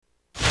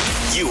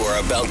You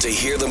are about to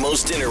hear the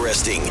most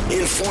interesting,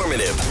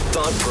 informative,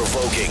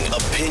 thought-provoking,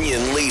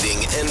 opinion-leading,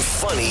 and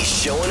funny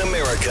show in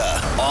America.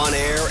 On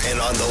air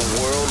and on the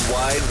World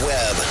Wide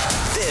Web.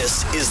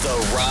 This is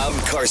the Rob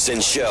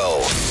Carson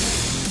Show.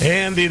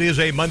 And it is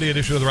a Monday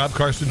edition of the Rob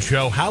Carson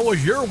Show. How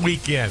was your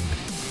weekend?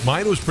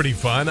 Mine was pretty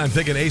fun. I'm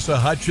thinking Asa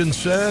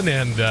Hutchinson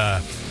and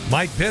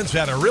Mike Pence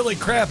had a really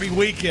crappy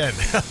weekend.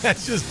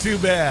 That's just too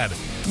bad.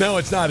 No,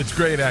 it's not. It's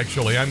great,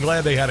 actually. I'm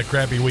glad they had a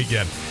crappy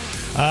weekend.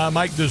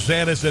 Mike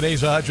DeSantis and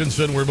Asa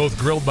Hutchinson were both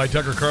grilled by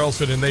Tucker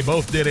Carlson, and they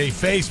both did a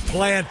face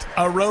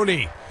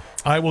plant-a-roni.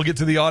 I will get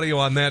to the audio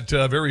on that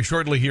very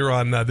shortly here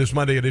on this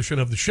Monday edition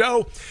of the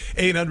show.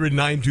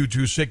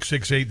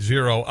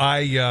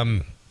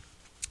 800-922-6680.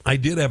 I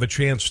did have a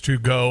chance to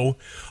go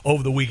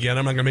over the weekend.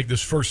 I'm not going to make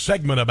this first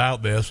segment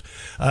about this,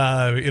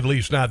 at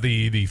least not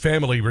the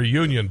family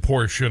reunion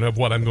portion of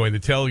what I'm going to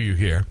tell you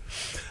here.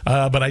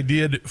 But I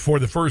did, for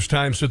the first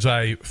time since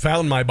I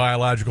found my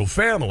biological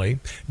family,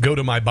 go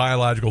to my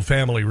biological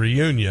family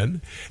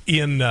reunion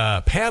in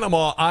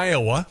Panama,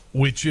 Iowa,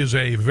 which is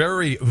a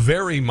very,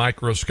 very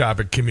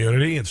microscopic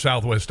community in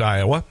southwest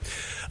Iowa,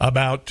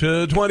 about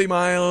 30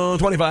 miles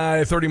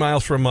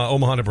from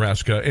Omaha,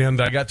 Nebraska. And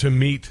I got to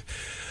meet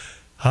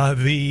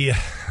the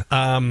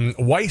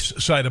Weiss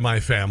side of my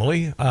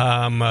family,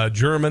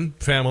 German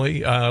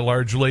family,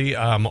 largely.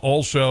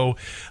 Also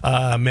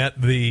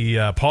met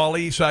the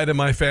Pauli side of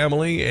my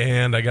family,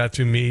 and I got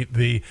to meet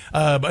the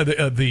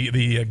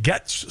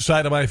Getz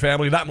side of my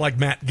family. Not like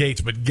Matt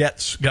Gates, but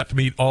Getz. Got to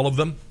meet all of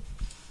them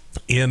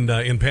in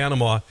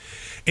Panama.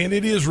 And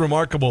it is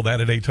remarkable that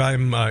at a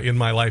time in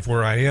my life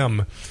where I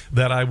am,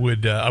 that I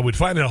would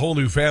find a whole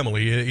new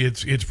family.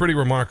 It's pretty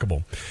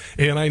remarkable,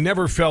 and I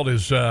never felt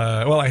as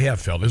I have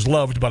felt as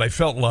loved, but I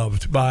felt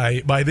loved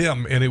by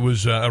them, and it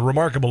was a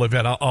remarkable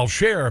event. I'll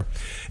share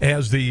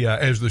as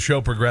the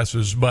show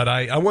progresses, but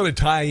I want to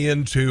tie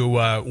into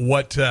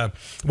what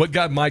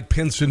got Mike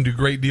Pence into a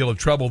great deal of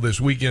trouble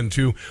this weekend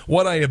to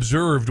what I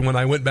observed when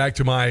I went back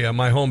to my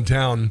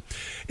hometown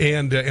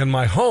and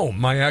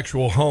my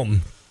actual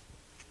home.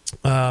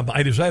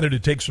 I decided to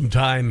take some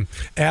time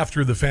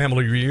after the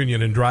family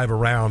reunion and drive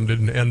around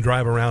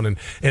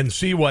and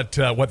see what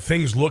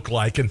things look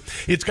like. And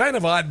it's kind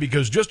of odd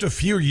because just a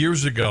few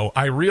years ago,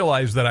 I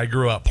realized that I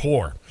grew up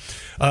poor.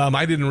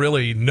 I didn't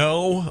really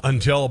know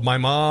until my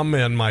mom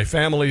and my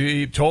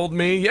family told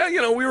me,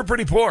 we were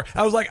pretty poor.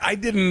 I was like, I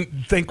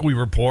didn't think we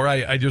were poor.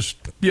 I just,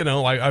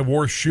 I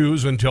wore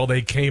shoes until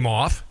they came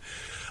off.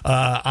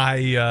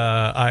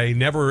 I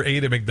never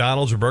ate at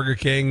McDonald's or Burger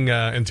King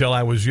until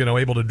I was,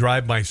 able to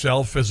drive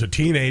myself as a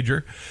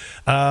teenager.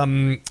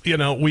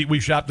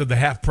 We shopped at the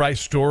Half Price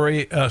store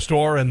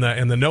and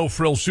the No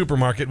Frills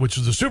supermarket, which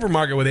is a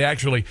supermarket where they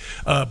actually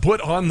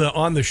put on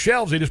the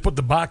shelves. They just put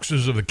the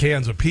boxes of the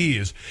cans of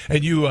peas,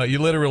 and you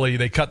literally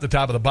they cut the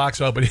top of the box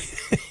open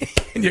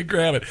and you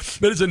grab it.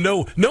 But it's a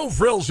no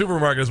frills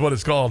supermarket is what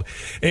it's called.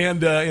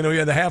 And we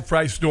had the Half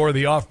Price store,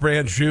 the off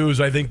brand shoes.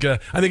 I think I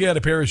had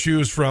a pair of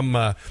shoes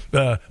from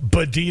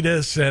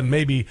Badidas and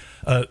maybe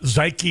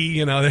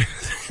Zyke.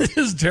 This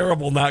is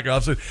terrible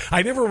knockoffs.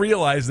 I never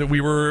realized that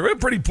we were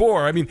pretty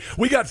poor. I mean,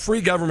 we got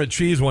free government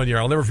cheese one year.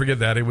 I'll never forget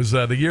that. It was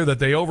the year that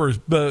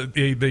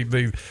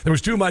there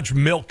was too much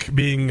milk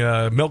being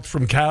milked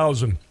from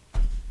cows, and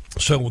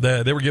so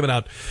they were giving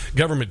out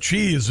government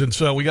cheese, and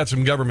so we got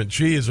some government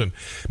cheese. And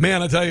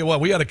man, I tell you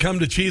what, we had to come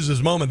to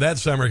cheese's moment that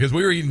summer because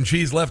we were eating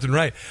cheese left and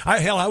right.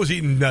 I was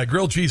eating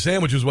grilled cheese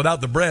sandwiches without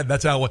the bread.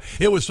 That's how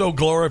it was. So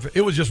glorious.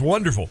 It was just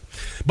wonderful.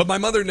 But my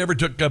mother never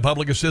took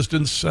public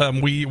assistance.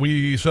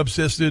 We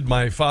subsisted.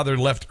 My father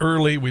left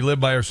early. We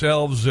lived by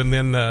ourselves, and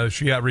then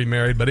she got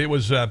remarried. But we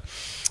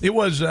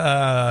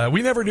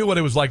never knew what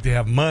it was like to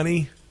have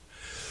money.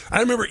 I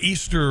remember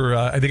Easter,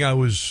 I think I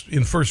was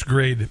in first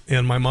grade,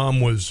 and my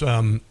mom was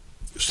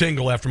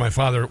single after my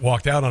father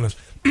walked out on us.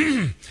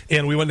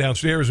 And we went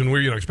downstairs, and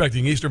we were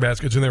expecting Easter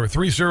baskets, and there were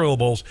 3 cereal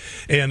bowls,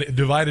 and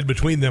divided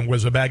between them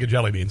was a bag of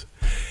jelly beans.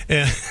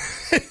 And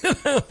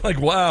like,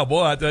 wow,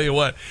 boy, I tell you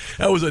what,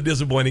 that was a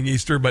disappointing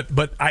Easter,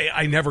 but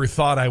I never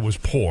thought I was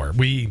poor.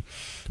 We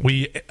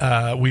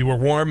were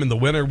warm in the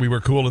winter, we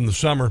were cool in the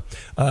summer,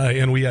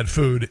 and we had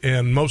food,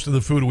 and most of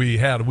the food we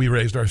had, we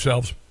raised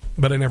ourselves.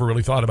 But I never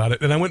really thought about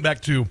it. And I went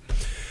back to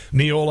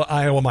Neola,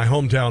 Iowa, my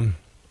hometown,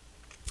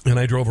 and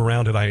I drove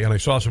around and I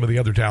saw some of the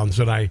other towns,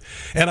 and I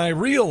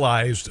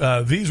realized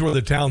these were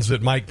the towns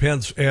that Mike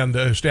Pence and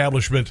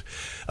establishment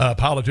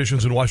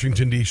politicians in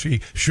Washington D.C.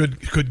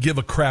 could give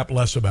a crap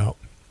less about.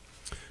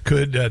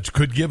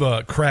 Could give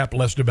a crap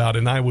less about,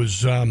 and I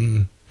was.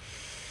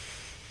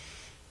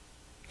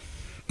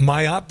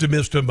 My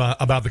optimism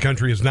about the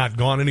country has not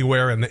gone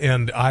anywhere,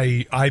 and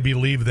I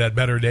believe that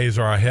better days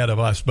are ahead of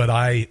us. But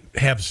I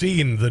have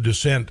seen the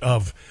descent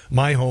of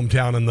my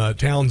hometown and the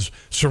towns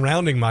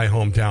surrounding my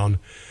hometown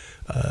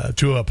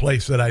to a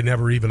place that I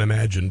never even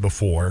imagined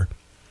before.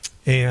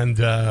 And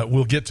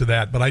we'll get to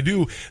that. But I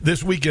do,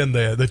 this weekend,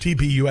 the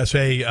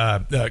TPUSA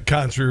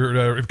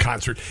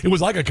concert. It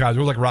was like a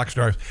concert. It was like rock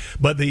stars.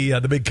 But the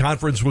big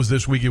conference was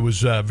this week. It was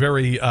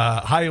very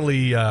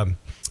highly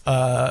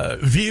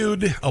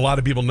viewed. A lot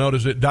of people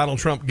noticed it. Donald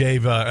Trump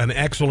gave an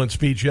excellent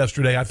speech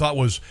yesterday. I thought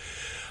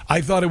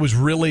it was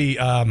really,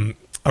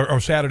 or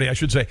Saturday, I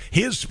should say.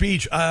 His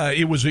speech,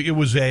 it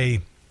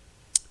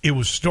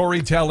was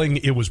storytelling,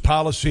 it was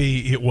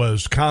policy, it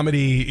was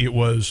comedy, it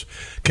was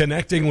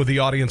connecting with the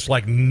audience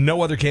like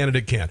no other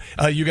candidate can.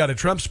 You got a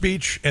Trump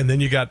speech, and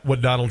then you got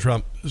what Donald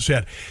Trump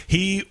said.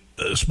 He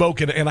spoke,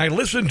 and I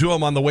listened to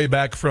him on the way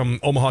back from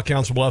Omaha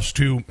Council Bluffs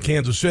to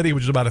Kansas City,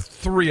 which is about a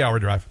 3-hour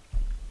drive.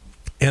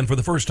 And for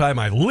the first time,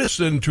 I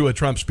listened to a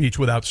Trump speech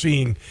without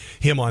seeing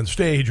him on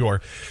stage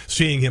or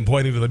seeing him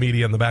pointing to the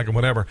media in the back and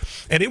whatever.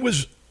 And it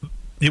was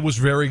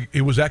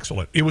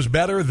excellent. It was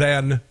better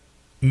than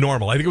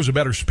normal. I think it was a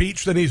better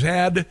speech than he's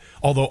had,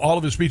 although all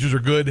of his speeches are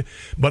good,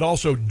 but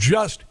also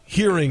just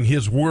hearing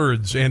his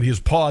words and his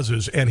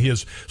pauses and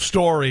his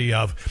story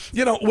of,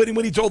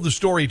 when he told the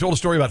story, he told a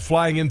story about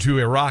flying into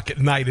Iraq at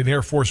night in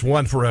Air Force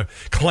One for a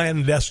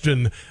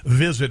clandestine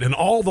visit, and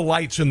all the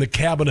lights in the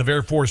cabin of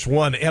Air Force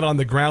One and on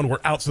the ground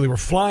were out, so they were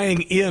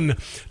flying in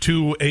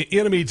to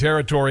enemy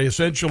territory,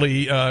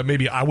 essentially.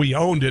 Maybe we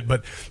owned it,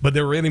 but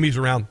there were enemies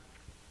around,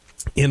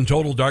 in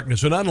total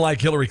darkness. And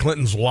unlike Hillary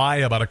Clinton's lie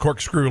about a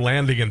corkscrew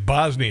landing in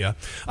Bosnia,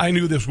 I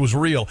knew this was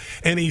real.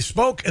 And he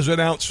spoke as an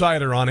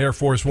outsider on Air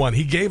Force One.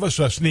 He gave us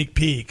a sneak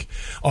peek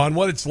on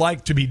what it's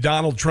like to be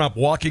Donald Trump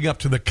walking up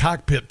to the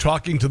cockpit,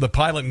 talking to the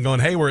pilot and going,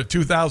 "Hey, we're at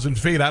 2,000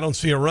 feet. I don't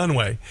see a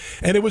runway."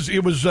 And it was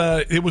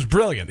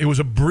brilliant. It was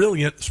a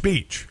brilliant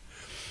speech.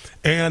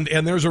 And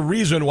there's a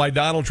reason why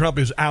Donald Trump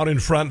is out in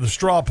front of the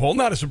straw poll.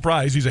 Not a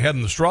surprise. He's ahead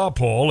in the straw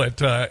poll at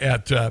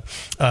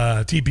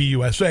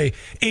TPUSA,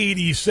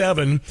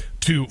 87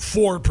 to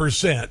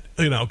 4%,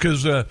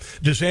 because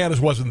DeSantis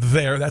wasn't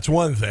there. That's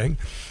one thing.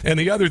 And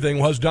the other thing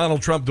was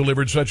Donald Trump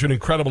delivered such an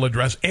incredible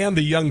address, and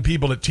the young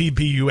people at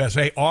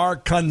TPUSA are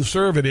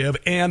conservative,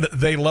 and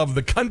they love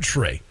the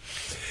country.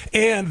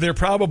 And they're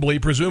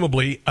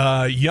presumably,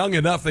 young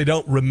enough they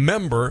don't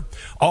remember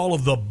all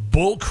of the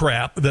bull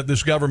crap that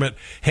this government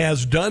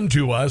has done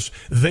to us.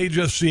 They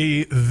just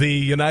see the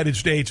United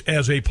States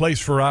as a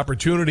place for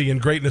opportunity and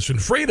greatness and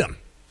freedom.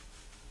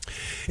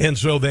 And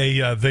so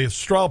the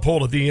straw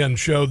poll at the end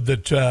showed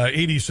that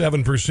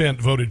 87%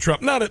 voted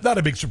Trump. Not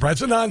a big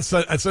surprise.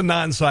 It's a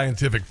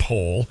non-scientific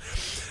poll.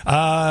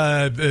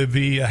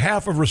 The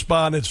half of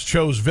respondents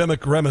chose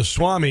Vivek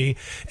Ramaswamy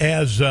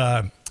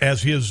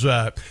as his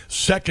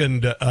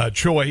second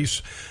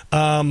choice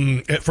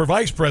for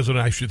vice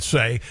president, I should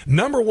say.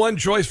 Number one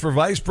choice for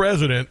vice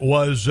president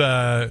was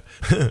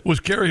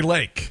Kari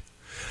Lake.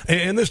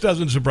 And this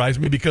doesn't surprise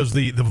me because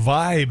the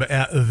vibe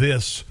at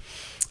this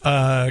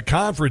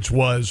conference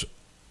was,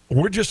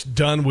 we're just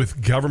done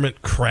with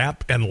government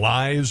crap and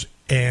lies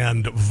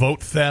and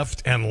vote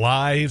theft and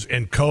lies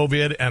and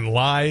COVID and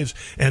lies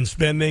and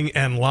spending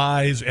and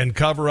lies and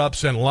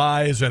cover-ups and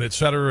lies and et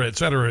cetera, et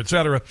cetera, et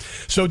cetera.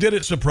 So did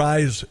it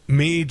surprise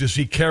me to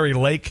see Kari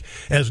Lake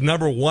as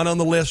number one on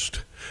the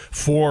list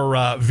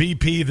for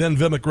VP, then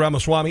Vivek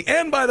Ramaswamy?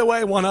 And by the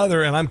way, one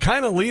other, and I'm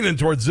kind of leaning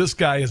towards this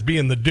guy as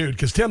being the dude,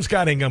 because Tim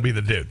Scott ain't going to be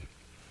the dude.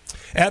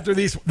 After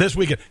this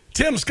weekend,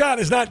 Tim Scott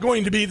is not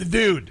going to be the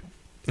dude,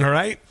 all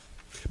right?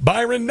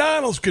 Byron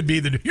Donalds could be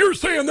the dude. You're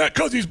saying that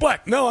because he's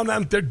black. No, I'm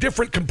not. They're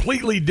different,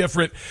 completely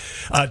different.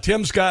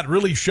 Tim Scott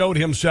really showed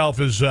himself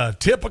as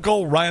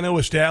typical rhino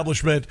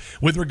establishment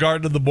with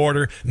regard to the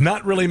border,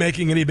 not really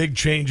making any big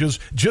changes,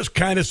 just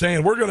kind of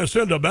saying, we're going to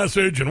send a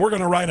message and we're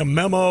going to write a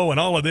memo and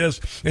all of this.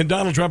 And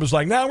Donald Trump is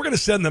like, we're going to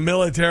send the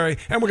military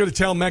and we're going to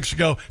tell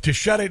Mexico to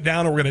shut it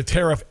down, and we're going to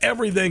tariff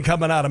everything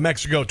coming out of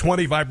Mexico,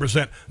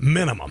 25%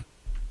 minimum.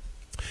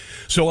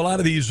 So a lot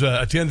of these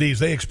attendees,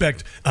 they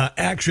expect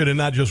action and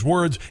not just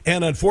words.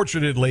 And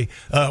unfortunately,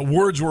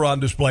 words were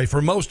on display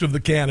for most of the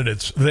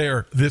candidates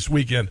there this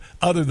weekend,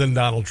 other than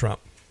Donald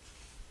Trump.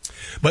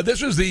 But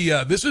this is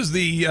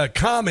the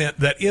comment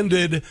that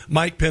ended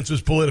Mike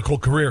Pence's political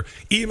career,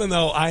 even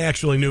though I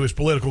actually knew his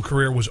political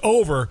career was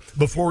over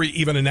before he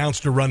even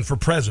announced a run for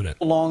president.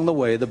 Along the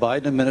way, the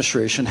Biden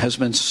administration has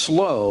been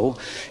slow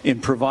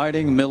in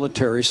providing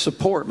military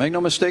support. Make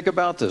no mistake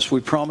about this.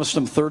 We promised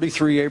them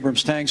 33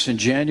 Abrams tanks in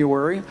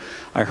January.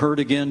 I heard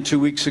again 2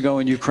 weeks ago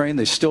in Ukraine,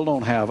 they still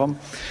don't have them.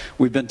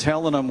 We've been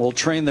telling them we'll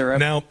train their...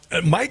 Now,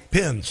 Mike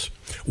Pence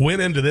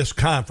went into this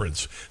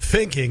conference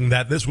thinking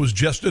that this was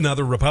just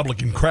another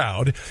Republican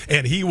crowd,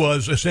 and he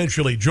was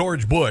essentially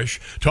George Bush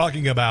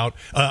talking about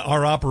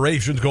our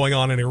operations going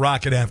on in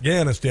Iraq and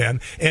Afghanistan,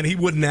 and he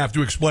wouldn't have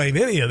to explain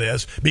any of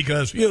this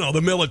because,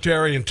 the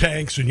military and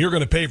tanks, and you're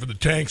going to pay for the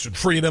tanks and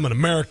freedom and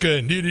America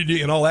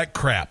and all that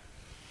crap.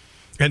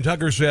 And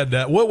Tucker said,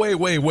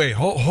 wait,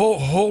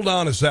 hold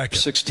on a second.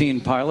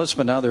 16 pilots,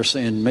 but now they're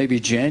saying maybe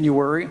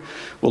January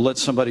we'll let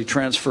somebody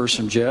transfer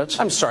some jets.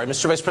 I'm sorry,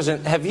 Mr. Vice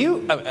President,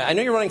 I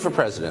know you're running for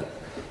president.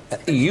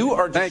 You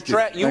are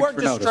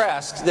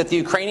distressed that the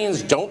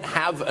Ukrainians don't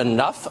have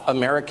enough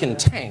American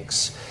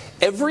tanks.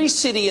 Every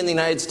city in the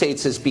United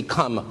States has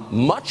become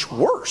much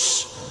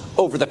worse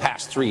over the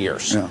past 3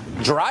 years. Yeah.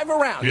 Drive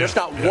around. There's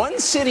not one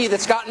city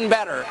that's gotten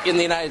better in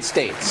the United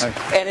States.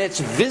 And it's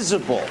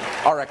visible.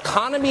 Our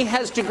economy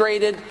has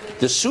degraded.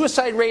 The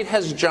suicide rate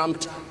has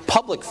jumped.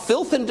 Public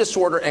filth and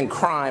disorder and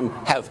crime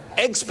have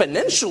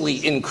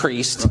exponentially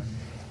increased.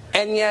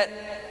 And yet,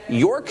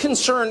 your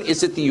concern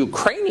is that the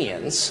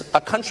Ukrainians,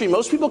 a country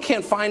most people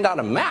can't find on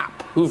a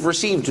map, who've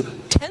received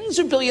tens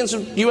of billions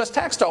of U.S.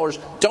 tax dollars,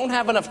 don't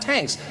have enough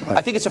tanks.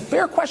 I think it's a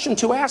fair question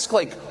to ask,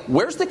 like,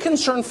 where's the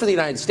concern for the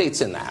United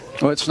States in that?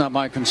 Well, it's not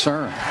my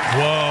concern.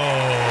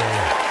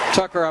 Whoa.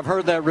 Tucker, I've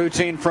heard that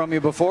routine from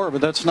you before, but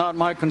that's not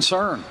my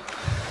concern.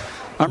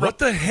 What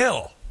the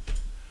hell?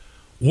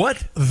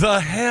 What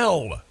the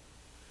hell?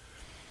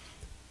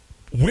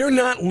 We're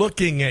not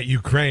looking at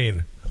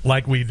Ukraine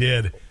like we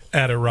did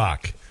at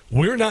Iraq.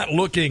 We're not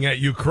looking at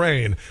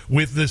Ukraine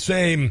with the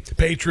same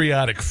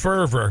patriotic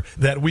fervor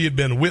that we had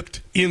been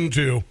whipped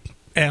into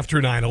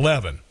after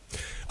 9/11.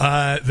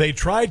 They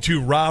tried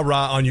to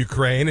rah-rah on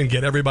Ukraine and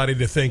get everybody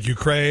to think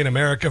Ukraine,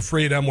 America,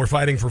 freedom, we're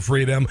fighting for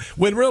freedom,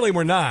 when really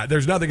we're not.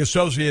 There's nothing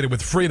associated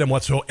with freedom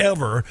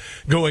whatsoever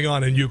going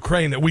on in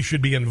Ukraine that we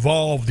should be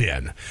involved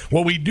in.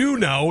 What we do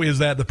know is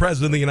that the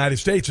President of the United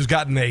States has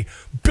gotten a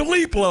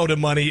bleep load of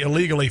money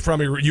illegally from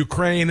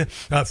Ukraine,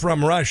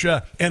 from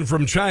Russia, and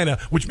from China,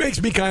 which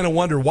makes me kind of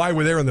wonder why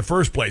we're there in the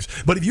first place.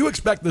 But if you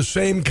expect the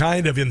same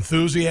kind of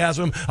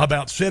enthusiasm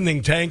about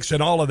sending tanks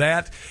and all of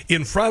that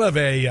in front of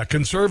a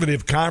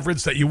conservative conference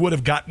that you would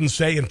have gotten,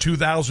 say, in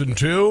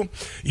 2002,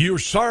 you're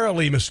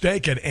sorely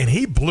mistaken, and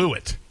he blew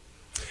it.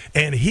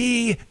 And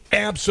he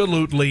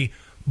absolutely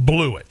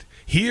blew it.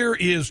 Here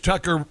is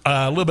Tucker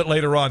a little bit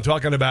later on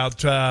talking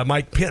about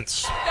Mike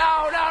Pence. No.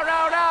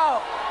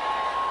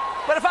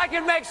 But if I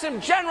could make some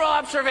general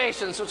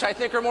observations, which I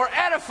think are more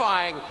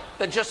edifying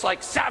than just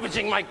like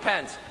savaging Mike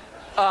Pence,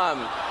 I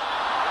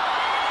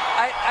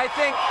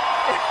think,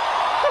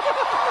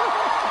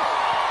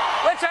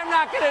 which I'm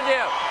not going to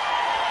do.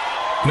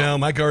 No,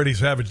 Mike already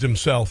savaged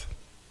himself.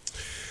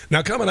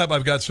 Now, coming up,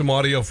 I've got some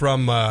audio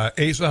from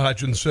Asa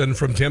Hutchinson,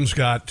 from Tim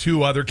Scott,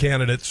 two other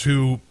candidates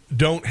who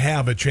don't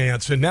have a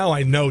chance. And now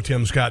I know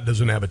Tim Scott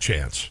doesn't have a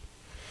chance.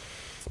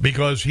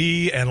 Because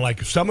he, and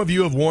like some of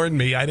you have warned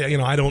me,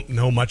 I don't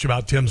know much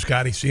about Tim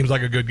Scott. He seems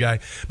like a good guy.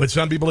 But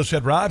some people have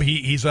said, Rob,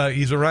 he's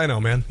a rhino,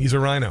 man. He's a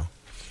rhino.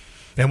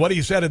 And what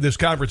he said at this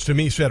conference to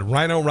me said,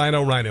 rhino,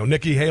 rhino, rhino.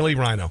 Nikki Haley,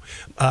 rhino.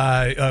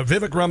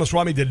 Vivek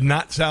Ramaswamy did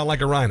not sound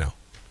like a rhino.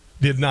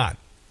 Did not.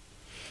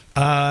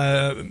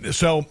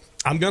 So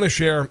I'm going to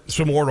share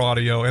some more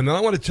audio, and then I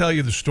want to tell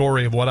you the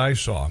story of what I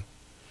saw.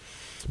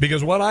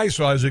 Because what I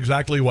saw is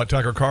exactly what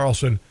Tucker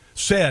Carlson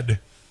said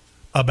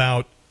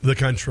about the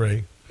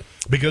country.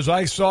 Because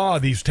I saw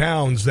these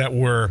towns that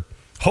were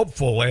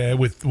hopeful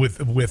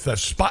with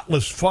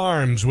spotless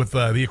farms, with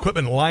the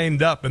equipment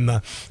lined up and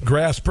the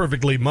grass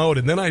perfectly mowed.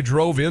 And then I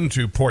drove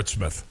into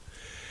Portsmouth,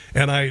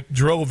 and I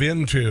drove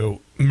into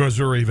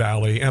Missouri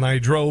Valley, and I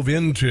drove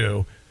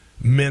into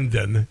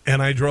Minden,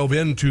 and I drove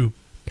into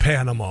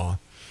Panama.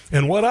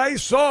 And what I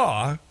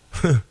saw,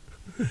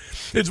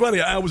 it's funny,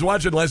 I was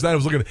watching last night, I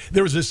was looking,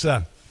 there was this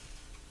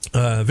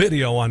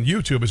video on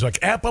YouTube. It's like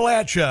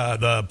Appalachia,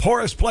 the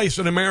poorest place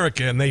in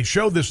America, and they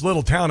showed this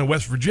little town in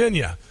West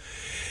Virginia.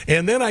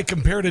 And then I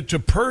compared it to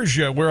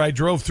Persia, where I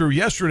drove through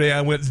yesterday.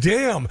 I went,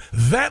 damn,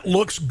 that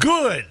looks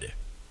good.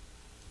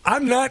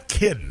 I'm not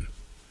kidding.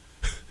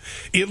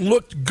 It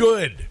looked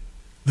good.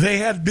 They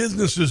had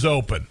businesses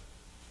open.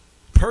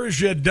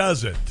 Persia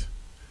doesn't.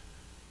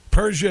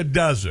 Persia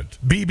doesn't.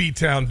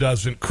 BB-Town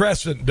doesn't.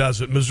 Crescent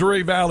doesn't.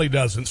 Missouri Valley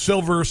doesn't.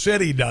 Silver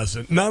City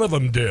doesn't. None of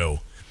them do.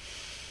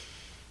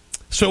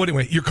 So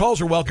anyway, your calls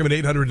are welcome at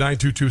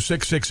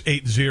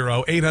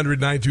 800-922-6680,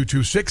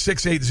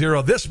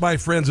 800-922-6680. This, my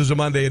friends, is a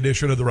Monday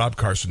edition of the Rob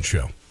Carson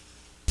Show.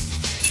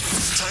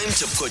 Time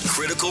to put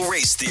critical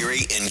race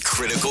theory in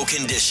critical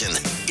condition.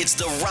 It's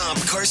the Rob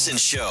Carson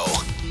Show.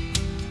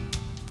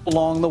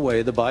 Along the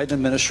way, the Biden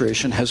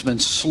administration has been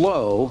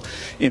slow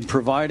in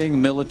providing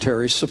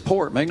military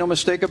support. Make no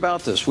mistake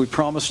about this. We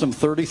promised them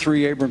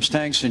 33 Abrams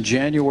tanks in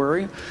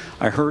January.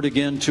 I heard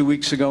again 2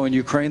 weeks ago in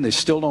Ukraine, they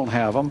still don't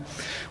have them.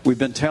 We've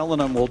been telling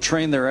them we'll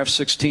train their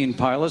F-16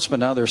 pilots, but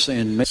now they're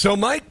saying... So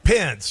Mike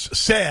Pence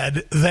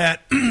said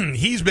that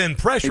he's been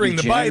pressuring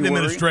the Biden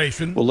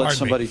administration. We'll let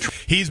somebody...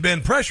 He's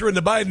been pressuring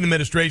the Biden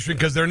administration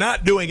because they're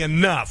not doing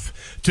enough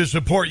to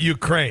support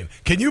Ukraine.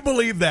 Can you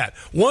believe that?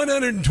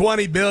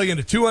 $120 billion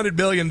to $200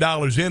 billion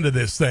into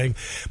this thing.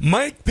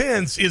 Mike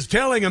Pence is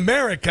telling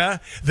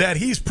America that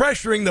he's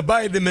pressuring the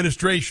Biden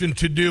administration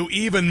to do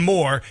even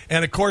more.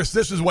 And, of course,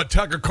 this is what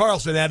Tucker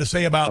Carlson had to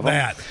say about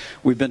that.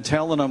 We've been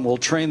telling them we'll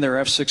train their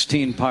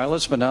F-16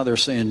 pilots, but now they're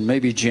saying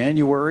maybe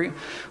January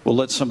we'll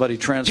let somebody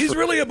transfer. He's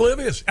really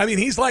oblivious. I mean,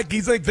 he's like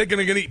thinking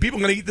people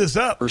are going to eat this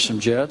up. Or some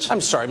jets. I'm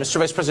sorry, Mr.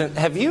 Vice President.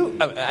 Have you?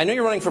 I know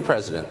you're running for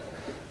president.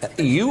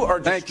 You are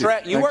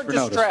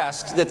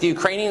distressed that the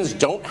Ukrainians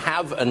don't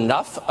have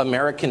enough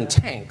American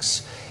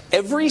tanks.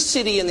 Every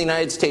city in the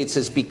United States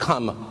has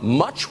become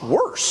much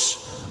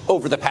worse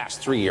over the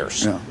past 3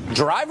 years. Yeah.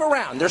 Drive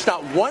around. There's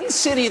not one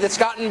city that's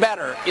gotten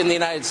better in the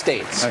United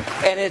States.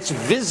 And it's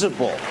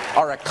visible.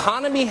 Our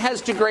economy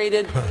has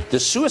degraded. The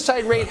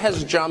suicide rate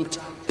has jumped.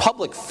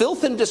 Public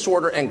filth and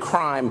disorder and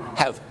crime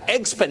have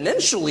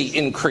exponentially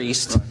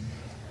increased.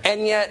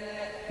 And yet,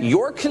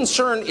 your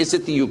concern is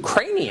that the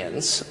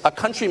Ukrainians, a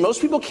country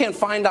most people can't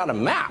find on a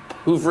map,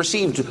 who've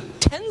received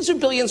tens of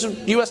billions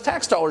of U.S.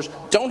 tax dollars,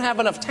 don't have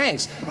enough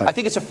tanks. I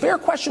think it's a fair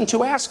question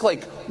to ask,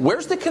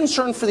 where's the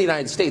concern for the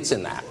United States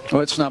in that?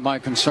 Well, it's not my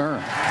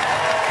concern.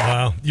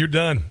 Wow, you're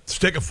done.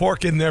 Stick a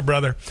fork in there,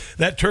 brother.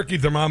 That turkey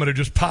thermometer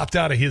just popped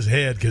out of his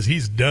head because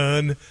he's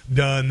done.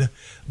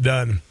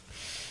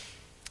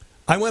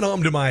 I went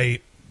home to my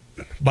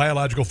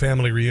biological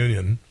family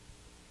reunion.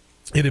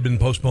 It had been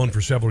postponed for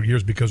several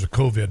years because of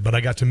COVID, but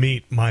I got to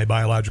meet my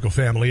biological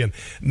family, and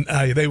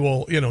they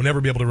will,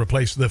 never be able to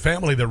replace the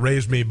family that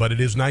raised me, but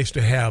it is nice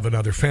to have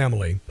another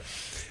family.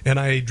 And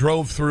I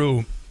drove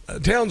through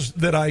towns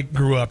that I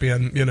grew up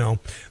in.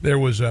 There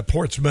was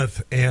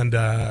Portsmouth, and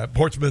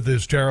Portsmouth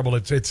is terrible.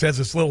 It says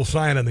this little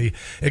sign on the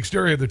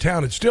exterior of the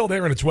town. It's still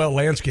there, and it's well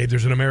landscaped.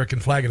 There's an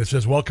American flag, and it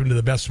says, "Welcome to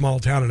the best small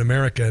town in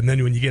America." And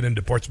then when you get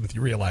into Portsmouth,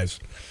 you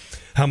realize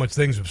how much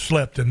things have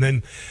slipped. And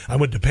then I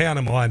went to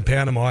Panama, and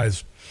Panama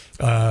is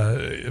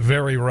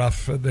very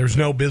rough. There's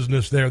no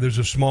business there. There's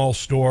a small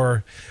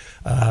store.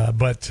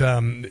 But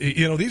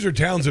these are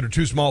towns that are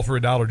too small for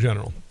a Dollar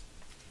General.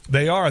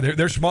 They are.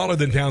 They're smaller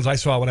than towns I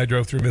saw when I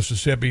drove through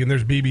Mississippi. And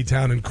there's BB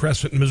Town and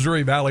Crescent,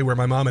 Missouri Valley, where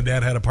my mom and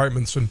dad had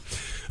apartments. And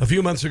a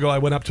few months ago, I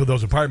went up to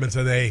those apartments,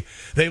 and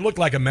they looked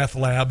like a meth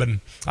lab.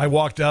 And I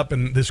walked up,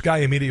 and this guy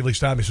immediately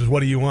stopped me. He says,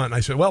 "What do you want?" And I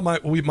said, "Well,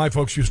 my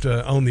folks used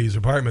to own these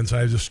apartments."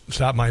 I just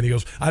stopped by, and he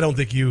goes, "I don't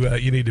think you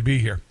need to be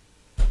here."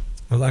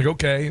 I was like,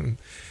 "Okay." And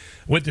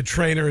went to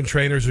Trainer, and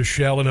Trainer's a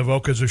shell, and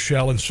Avoca's a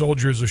shell, and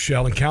Soldier's a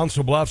shell, and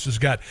Council Bluffs has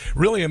got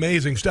really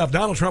amazing stuff.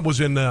 Donald Trump was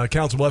in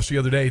Council Bluffs the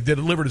other day,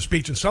 delivered a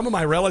speech, and some of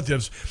my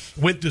relatives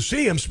went to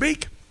see him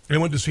speak. They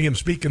went to see him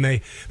speak, and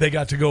they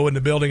got to go in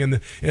the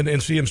building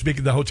and see him speak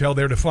at the hotel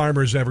there to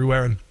farmers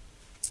everywhere. And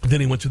then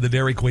he went to the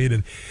Dairy Queen,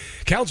 and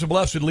Council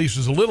Bluffs at least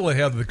is a little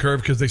ahead of the curve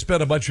because they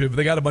got a bunch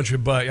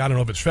of I don't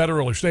know if it's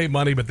federal or state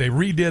money, but they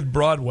redid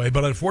Broadway.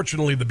 But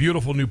unfortunately, the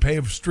beautiful new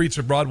paved streets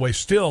of Broadway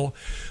still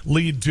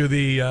lead to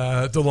the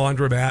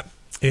laundromat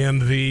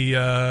and the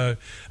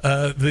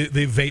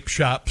vape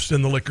shops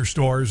and the liquor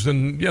stores,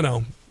 and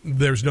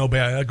there's no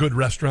good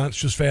restaurants,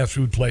 just fast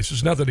food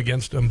places. Nothing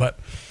against them, but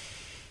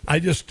I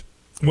just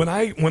when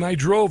I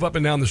drove up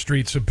and down the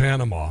streets of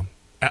Panama,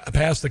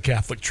 past the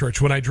Catholic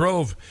Church, when I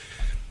drove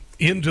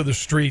into the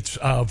streets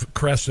of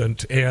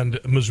Crescent and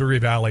Missouri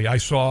Valley, I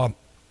saw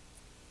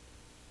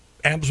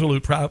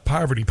absolute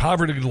poverty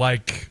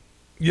like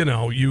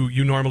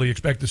you normally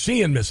expect to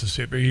see in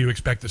Mississippi, you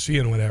expect to see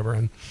in whatever.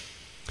 And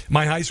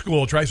my high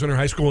school, Tri-Center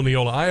High School in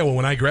Neola, Iowa,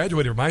 when I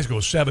graduated from high school,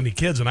 was 70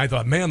 kids, and I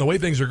thought, man, the way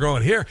things are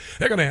growing here,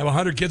 they're going to have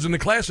 100 kids in the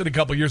class in a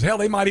couple of years. Hell,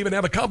 they might even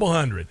have a couple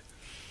hundred.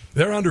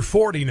 They're under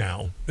 40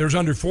 now. There's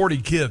under 40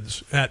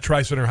 kids at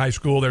Tri-Center High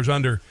School. There's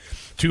under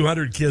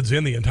 200 kids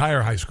in the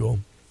entire high school.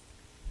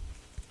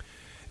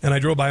 And I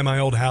drove by my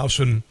old house,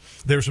 and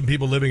there's some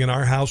people living in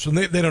our house, and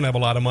they don't have a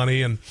lot of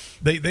money, and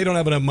they don't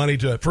have enough money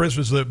to, for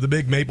instance, the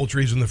big maple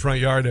trees in the front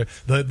yard,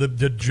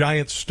 the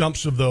giant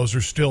stumps of those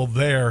are still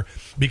there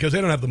because they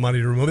don't have the money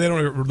to remove. They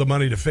don't have the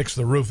money to fix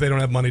the roof. They don't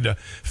have money to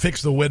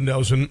fix the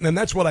windows, and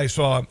that's what I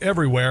saw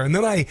everywhere. And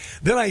then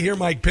I hear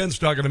Mike Pence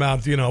talking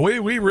about,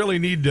 we really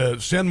need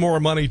to send more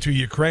money to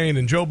Ukraine,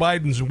 and Joe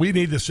Biden's, we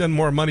need to send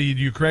more money to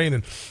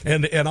Ukraine,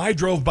 and I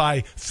drove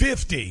by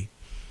 50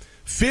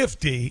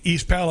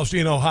 East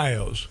Palestine,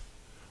 Ohio's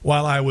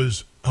while I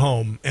was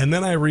home. And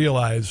then I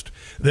realized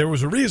there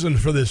was a reason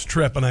for this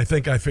trip, and I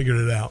think I figured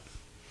it out.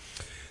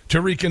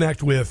 To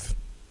reconnect with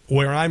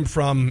where I'm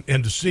from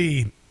and to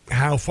see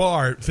how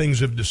far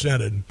things have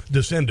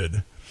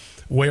descended.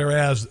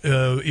 Whereas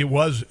it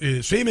was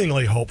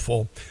seemingly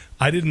hopeful,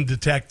 I didn't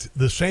detect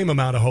the same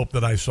amount of hope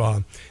that I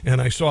saw.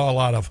 And I saw a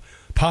lot of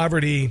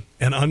poverty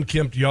and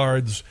unkempt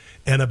yards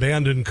and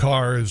abandoned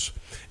cars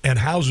and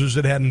houses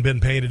that hadn't been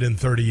painted in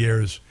 30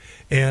 years.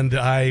 And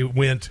I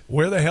went,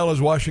 where the hell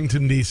is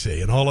Washington, D.C.?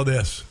 And all of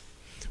this.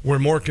 We're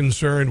more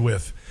concerned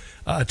with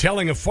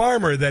telling a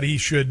farmer that he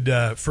should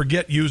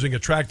forget using a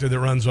tractor that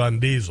runs on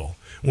diesel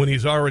when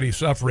he's already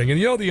suffering.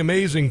 And the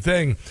amazing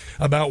thing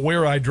about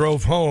where I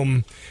drove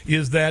home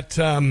is that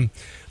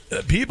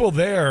people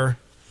there,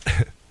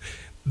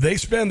 they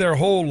spend their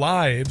whole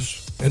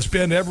lives and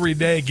spend every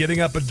day getting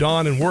up at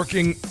dawn and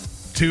working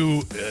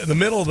to the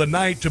middle of the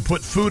night to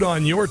put food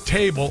on your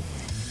table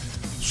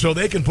so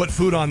they can put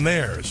food on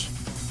theirs.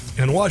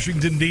 And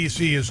Washington,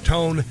 D.C. is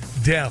tone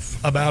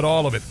deaf about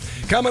all of it.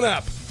 Coming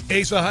up,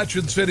 Asa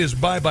Hutchinson is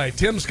bye-bye.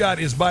 Tim Scott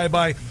is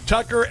bye-bye.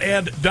 Tucker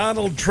and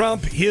Donald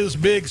Trump, his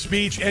big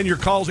speech, and your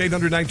calls,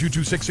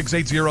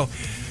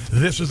 800-922-6680.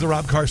 This is The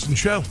Rob Carson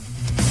Show.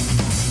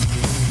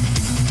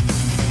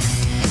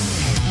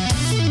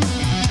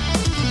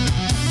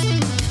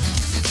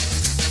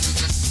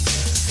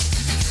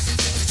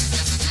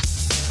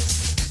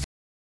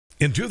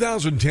 In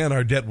 2010,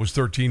 our debt was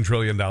 $13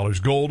 trillion.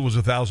 Gold was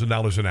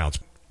 $1,000 an ounce.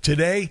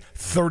 Today,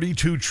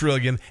 $32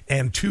 trillion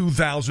and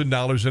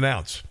 $2,000 an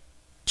ounce.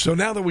 So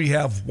now that we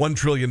have $1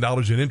 trillion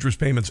in interest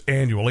payments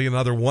annually,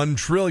 another $1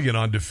 trillion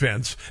on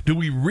defense, do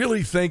we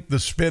really think the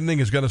spending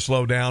is going to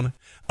slow down?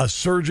 A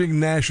surging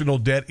national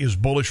debt is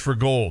bullish for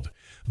gold.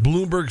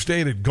 Bloomberg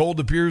stated gold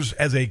appears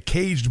as a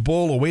caged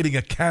bull awaiting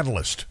a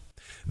catalyst.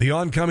 The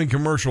oncoming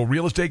commercial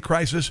real estate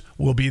crisis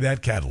will be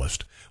that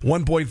catalyst.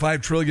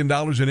 $1.5 trillion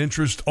in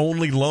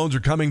interest-only loans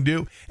are coming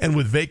due, and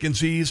with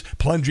vacancies,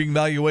 plunging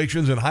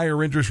valuations, and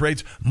higher interest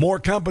rates, more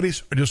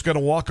companies are just going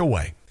to walk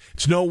away.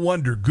 It's no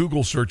wonder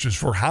Google searches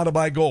for how to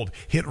buy gold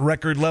hit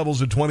record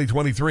levels in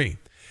 2023.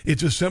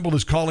 It's as simple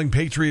as calling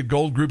Patriot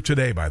Gold Group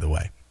today, by the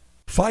way.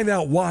 Find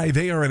out why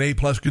they are an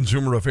A-plus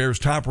Consumer Affairs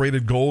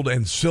top-rated gold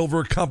and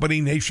silver company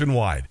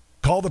nationwide.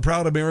 Call the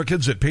proud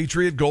Americans at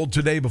Patriot Gold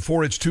today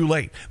before it's too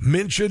late.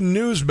 Mention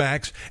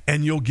Newsmax,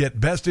 and you'll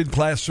get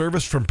best-in-class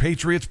service from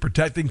Patriots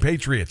protecting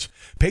Patriots.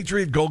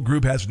 Patriot Gold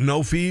Group has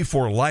no fee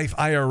for life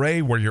IRA,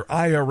 where your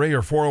IRA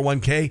or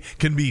 401k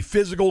can be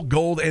physical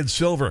gold and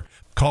silver.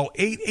 Call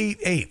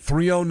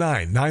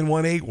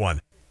 888-309-9181.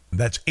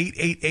 That's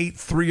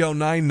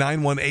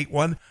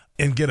 888-309-9181.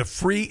 And get a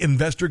free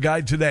investor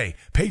guide today.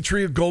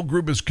 Patriot Gold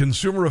Group is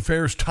Consumer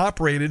Affairs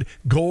top-rated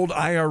gold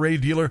IRA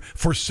dealer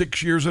for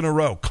 6 years in a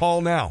row.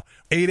 Call now,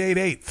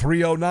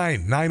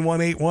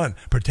 888-309-9181.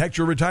 Protect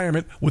your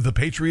retirement with the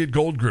Patriot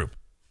Gold Group.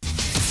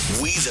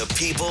 We the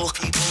people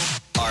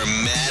are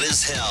mad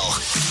as hell.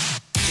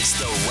 It's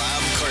the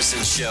Rob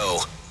Carson Show.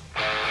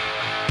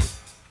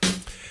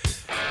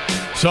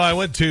 So I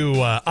went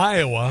to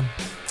Iowa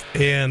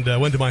and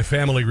went to my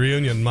family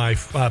reunion, my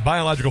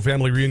biological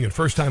family reunion.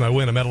 First time I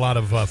went, I met a lot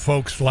of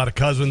folks, a lot of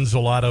cousins, a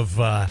lot of...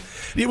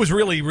 it was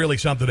really, really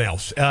something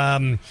else.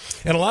 And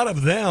a lot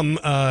of them,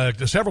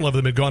 several of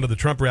them had gone to the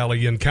Trump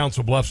rally in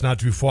Council Bluffs, not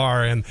too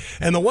far. And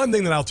the one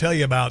thing that I'll tell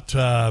you about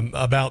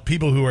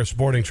people who are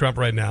supporting Trump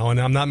right now, and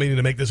I'm not meaning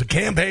to make this a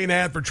campaign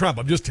ad for Trump,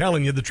 I'm just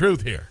telling you the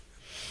truth here.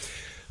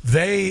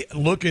 They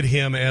look at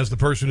him as the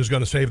person who's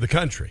going to save the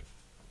country.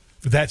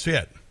 That's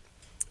it.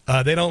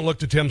 They don't look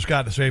to Tim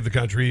Scott to save the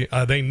country.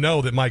 They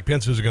know that Mike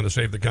Pence isn't going to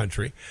save the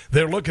country.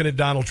 They're looking at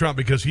Donald Trump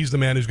because he's the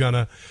man who's going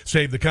to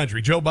save the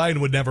country. Joe Biden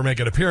would never make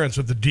an appearance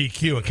at the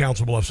DQ in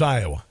Council Bluffs,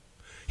 Iowa.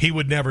 He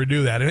would never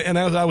do that. And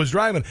as I was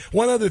driving,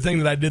 one other thing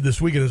that I did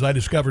this weekend is I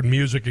discovered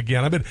music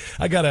again.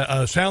 I got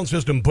a sound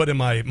system put in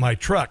my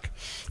truck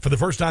for the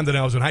first time that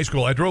I was in high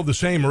school. I drove the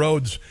same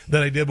roads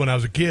that I did when I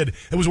was a kid.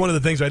 It was one of the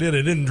things I did.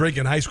 I didn't drink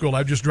in high school.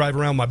 I'd just drive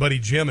around with my buddy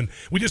Jim, and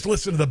we just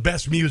listened to the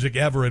best music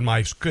ever in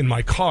my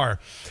car.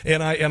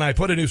 And I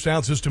put a new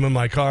sound system in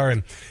my car,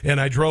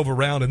 and I drove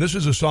around. And this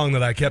is a song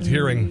that I kept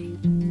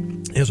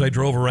hearing as I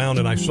drove around,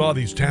 and I saw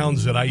these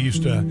towns that I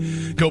used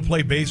to go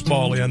play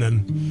baseball in,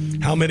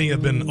 and how many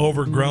have been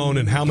overgrown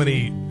and how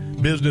many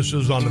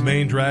businesses on the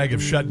main drag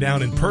have shut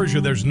down. In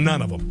Persia, there's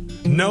none of them.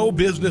 No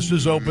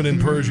businesses open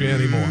in Persia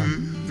anymore.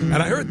 And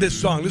I heard this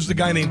song. This is a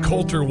guy named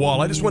Coulter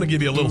Wall. I just want to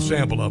give you a little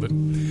sample of it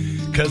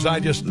because I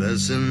just...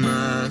 Listen,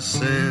 my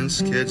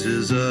sense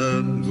catches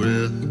up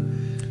with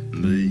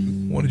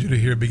me. I wanted you to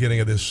hear the beginning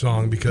of this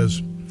song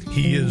because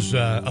he is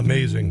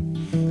amazing.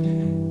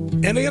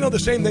 And, you know, the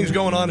same thing's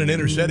going on in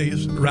inner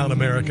cities around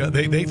America.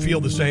 They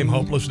feel the same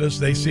hopelessness.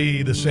 They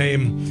see the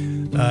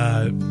same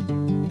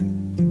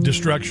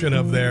destruction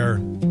of their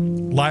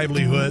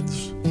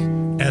livelihoods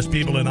as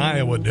people in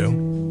Iowa do.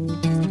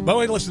 But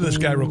wait, listen to this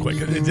guy real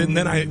quick, and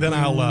then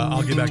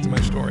I'll get back to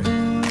my story.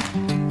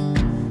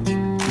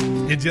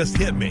 It just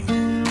hit me.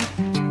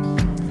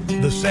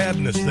 The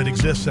sadness that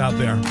exists out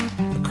there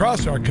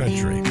across our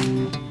country.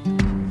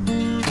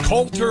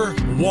 Coulter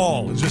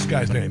Wall is this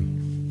guy's name.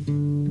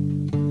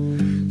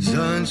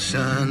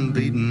 Sunshine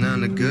beating on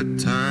the good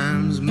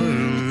times,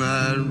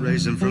 moonlight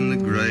racing from the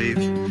grave,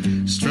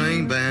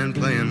 string band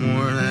playing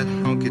more that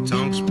honky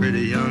tonks,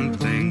 pretty young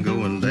thing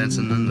going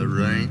dancing in the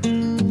rain.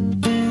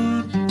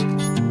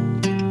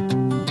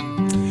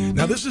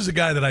 Now, this is a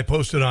guy that I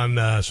posted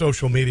on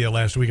social media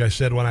last week. I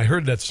said when I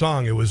heard that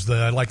song, it was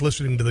like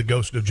listening to the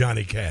ghost of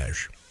Johnny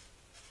Cash.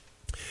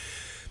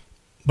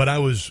 But I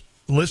was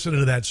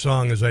listening to that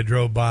song as I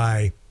drove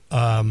by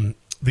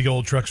the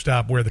old truck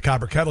stop where the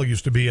Copper Kettle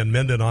used to be in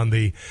Minden on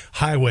the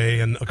highway,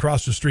 and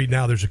across the street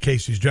now there's a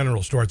Casey's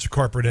General Store. It's a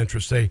corporate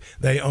interest. They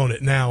own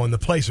it now, and the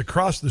place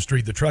across the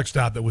street, the truck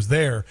stop that was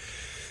there,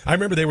 I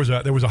remember there was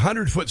a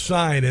 100-foot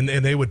sign, and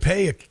they would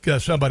pay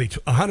somebody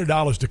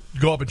 $100 to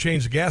go up and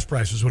change the gas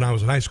prices when I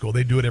was in high school.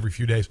 They do it every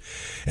few days,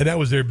 and that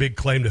was their big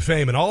claim to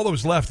fame. And all that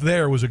was left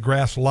there was a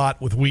grass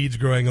lot with weeds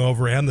growing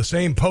over, and the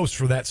same post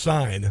for that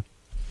sign.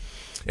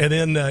 And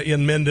then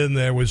in Minden,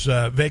 there was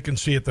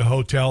vacancy at the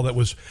hotel that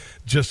was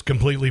just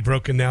completely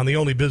broken down. The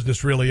only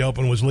business really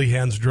open was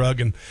Lehan's Drug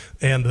and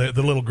the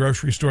little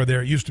grocery store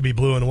there. It used to be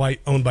Blue and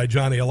White, owned by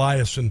Johnny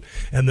Elias. And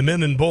the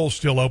Minden Bull's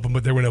still open,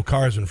 but there were no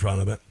cars in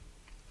front of it.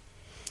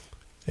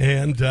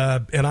 And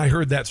I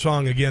heard that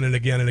song again and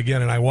again and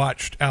again, and I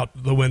watched out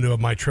the window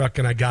of my truck,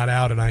 and I got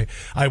out, and I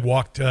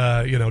walked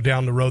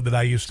down the road that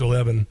I used to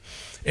live, and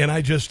And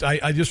I just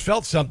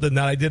felt something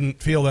that I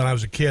didn't feel when I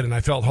was a kid, and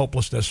I felt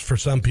hopelessness for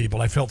some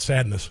people. I felt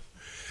sadness.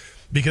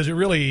 Because it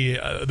really,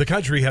 the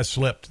country has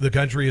slipped. The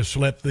country has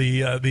slipped.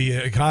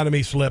 The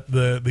economy slipped.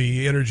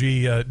 The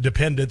energy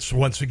dependence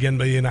once again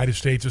by the United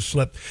States has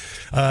slipped.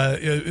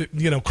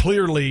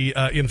 Clearly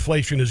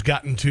inflation has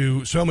gotten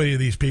to so many of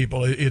these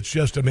people. It's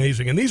just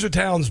amazing. And these are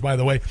towns, by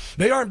the way,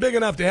 they aren't big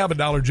enough to have a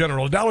Dollar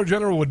General. A Dollar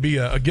General would be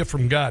a gift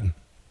from God.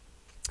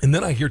 And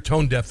then I hear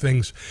tone-deaf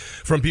things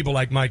from people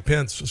like Mike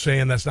Pence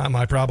saying that's not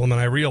my problem,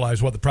 and I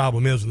realize what the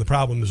problem is, and the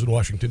problem is in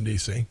Washington,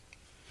 D.C.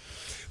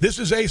 This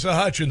is Asa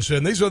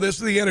Hutchinson. This is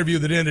the interview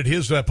that ended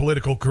his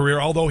political career,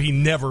 although he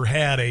never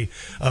had a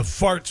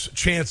fart's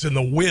chance in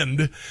the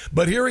wind.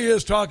 But here he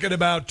is talking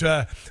about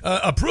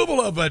approval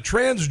of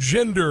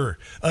transgender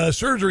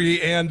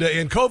surgery and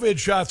COVID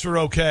shots are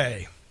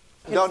okay.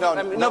 No,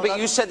 but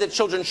you said that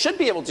children should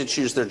be able to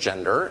choose their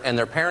gender, and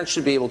their parents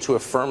should be able to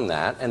affirm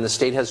that, and the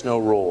state has no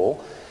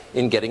role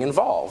in getting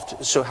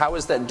involved. So how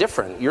is that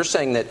different? You're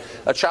saying that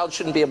a child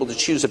shouldn't be able to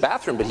choose a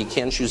bathroom, but he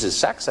can choose his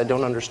sex? I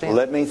don't understand.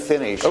 Let me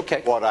finish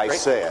what I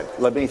said.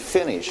 Let me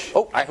finish.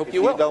 Oh, I hope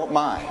you will. If you don't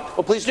mind.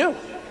 Well, please do.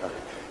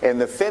 And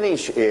the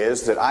finish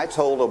is that I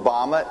told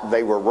Obama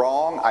they were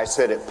wrong. I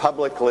said it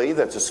publicly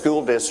that the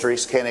school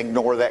districts can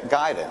ignore that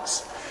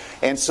guidance.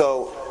 And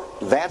so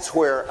that's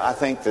where I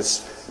think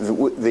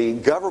the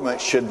government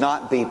should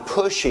not be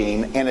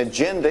pushing an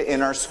agenda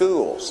in our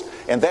schools.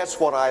 And that's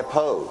what I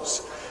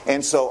oppose.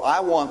 And so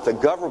I want the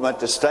government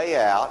to stay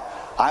out.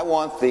 I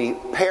want the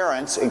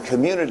parents and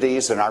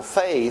communities and our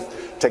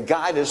faith to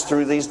guide us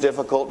through these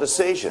difficult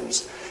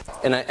decisions.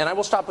 And I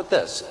will stop with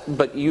this,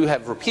 but you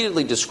have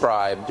repeatedly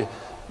described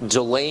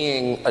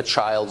delaying a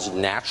child's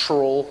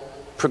natural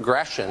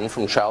progression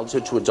from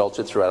childhood to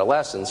adulthood through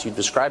adolescence. You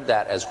described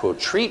that as, quote,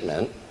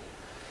 treatment.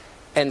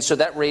 And so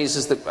that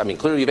raises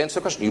clearly you've answered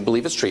the question. You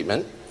believe it's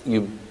treatment.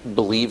 You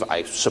believe,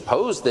 I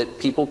suppose, that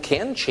people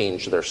can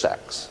change their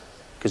sex.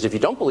 Because if you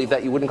don't believe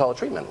that, you wouldn't call it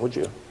treatment, would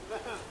you?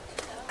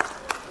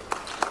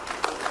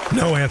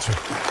 No answer.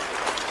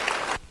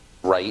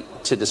 Right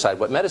to decide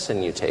what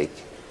medicine you take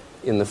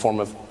in the form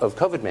of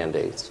COVID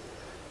mandates.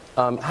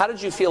 How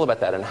did you feel about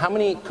that? And how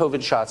many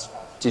COVID shots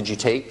did you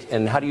take?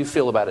 And how do you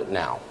feel about it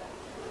now,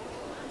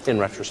 in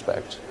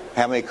retrospect?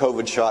 How many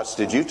COVID shots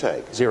did you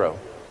take? 0.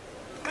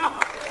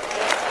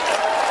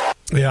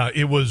 Yeah,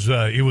 it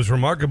was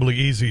remarkably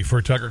easy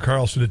for Tucker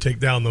Carlson to take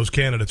down those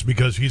candidates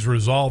because he's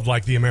resolved,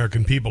 like the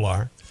American people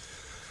are,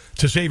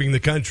 to saving the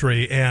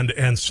country and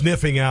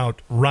sniffing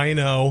out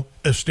rhino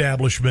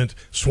establishment,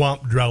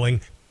 swamp dwelling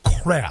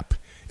crap.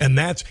 And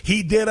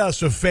he did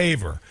us a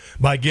favor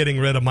by getting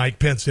rid of Mike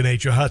Pence and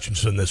Asa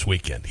Hutchinson this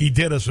weekend. He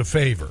did us a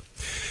favor.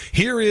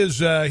 Here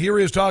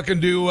is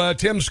talking to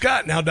Tim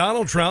Scott. Now,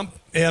 Donald Trump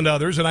and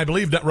others, and I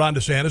believe that Ron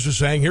DeSantis is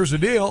saying, here's the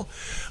deal.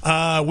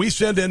 We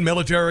send in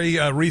military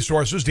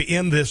resources to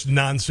end this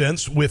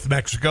nonsense with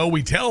Mexico.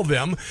 We tell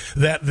them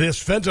that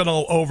this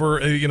fentanyl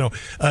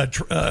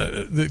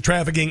the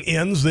trafficking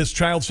ends, this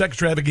child sex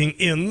trafficking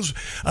ends,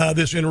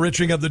 this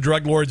enriching of the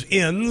drug lords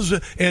ends.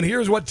 And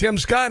here's what Tim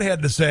Scott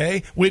had to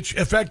say, which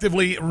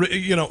effectively,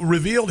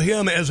 revealed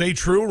him as a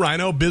true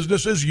rhino,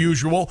 business as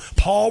usual,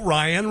 Paul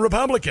Ryan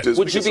Republican.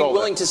 Would you be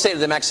willing to say to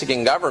the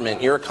Mexican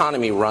government, your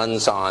economy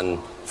runs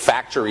on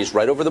factories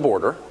right over the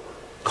border,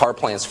 car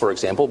plants, for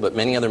example, but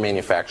many other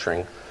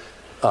manufacturing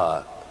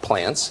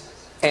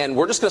plants, and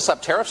we're just going to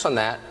slap tariffs on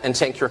that and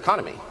tank your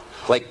economy,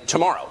 like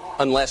tomorrow,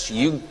 unless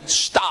you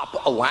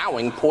stop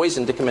allowing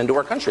poison to come into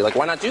our country? Like,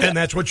 why not do that? And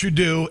that's what you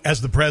do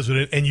as the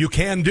president, and you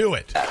can do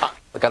it.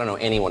 Like, I don't know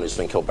anyone who's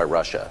been killed by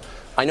Russia.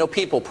 I know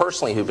people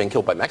personally who've been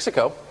killed by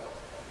Mexico.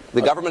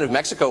 The government of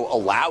Mexico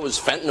allows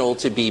fentanyl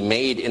to be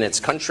made in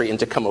its country and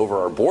to come over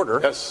our border.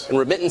 Yes. And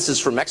remittances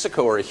from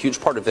Mexico are a huge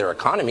part of their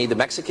economy. The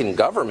Mexican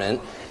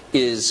government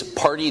is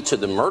party to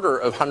the murder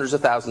of hundreds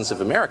of thousands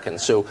of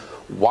Americans. So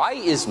why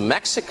is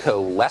Mexico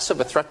less of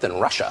a threat than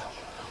Russia?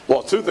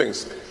 Well, two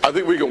things. I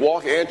think we can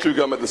walk and chew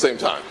gum at the same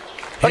time.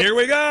 Here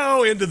we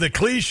go into the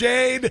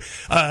cliched,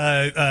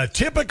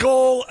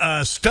 typical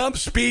stump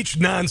speech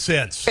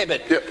nonsense. Hey,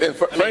 but,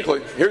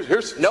 Frankly,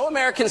 here's no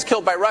Americans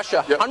killed by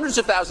Russia, Yep. hundreds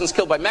of thousands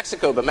killed by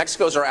Mexico, but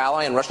Mexico's our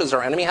ally and Russia's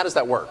our enemy. How does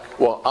that work?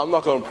 Well, I'm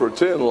not going to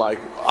pretend like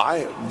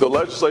the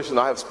legislation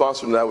I have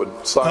sponsored and I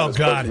would sign as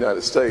president of the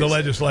United States. The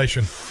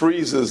legislation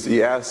freezes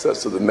the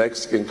assets of the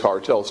Mexican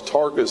cartels,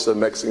 targets the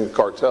Mexican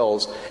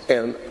cartels,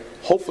 and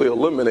hopefully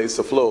eliminates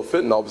the flow of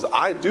fentanyl. Because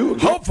I do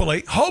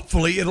agree.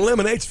 Hopefully it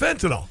eliminates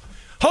fentanyl.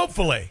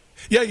 Hopefully.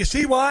 Yeah, you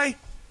see why?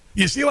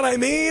 You see what I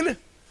mean?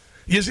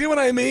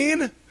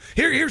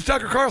 Here's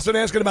Tucker Carlson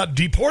asking about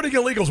deporting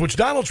illegals, which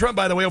Donald Trump,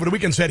 by the way, over the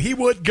weekend said he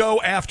would go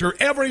after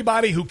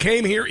everybody who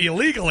came here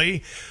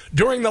illegally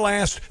during the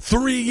last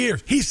 3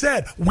 years. He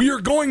said, we are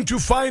going to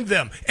find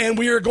them, and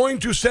we are going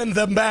to send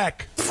them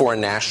back.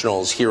 Foreign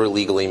nationals here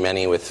illegally,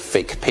 many with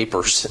fake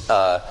papers,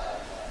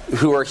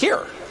 who are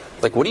here.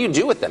 Like, what do you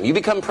do with them? You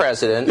become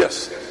president,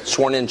 yes,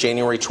 sworn in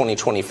January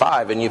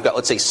 2025, and you've got,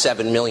 let's say,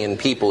 7 million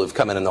people who've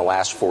come in the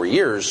last 4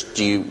 years. What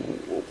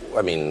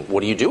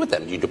do you do with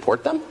them? Do you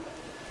deport them?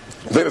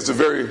 I think it's a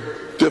very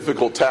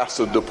difficult task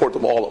to deport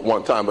them all at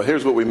one time. But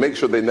here's what we make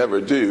sure they never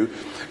do,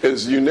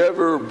 is you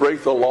never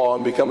break the law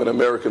and become an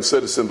American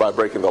citizen by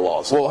breaking the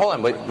laws. Well, hold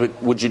on.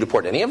 But would you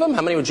deport any of them?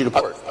 How many would you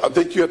deport? I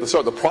think you have to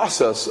start the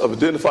process of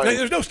identifying. Now,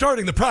 there's no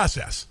starting the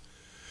process.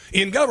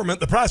 In government,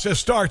 the process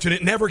starts and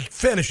it never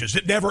finishes.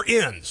 It never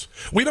ends.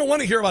 We don't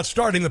want to hear about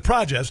starting the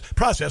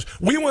process.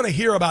 We want to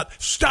hear about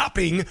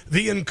stopping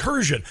the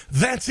incursion.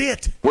 That's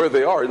it. Where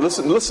they are.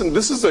 Listen,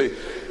 this is a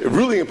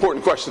really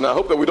important question. I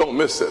hope that we don't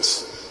miss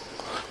this.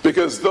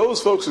 Because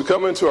those folks who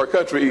come into our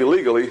country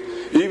illegally,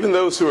 even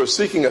those who are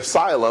seeking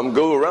asylum,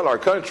 go around our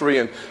country,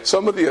 and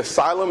some of the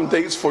asylum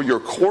dates for your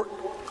court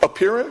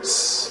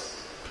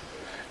appearance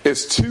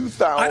is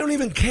 2000. I don't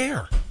even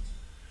care.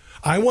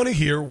 I want to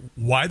hear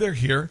why they're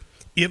here,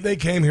 if they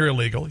came here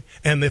illegally,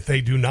 and if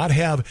they do not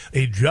have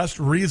a just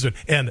reason,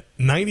 and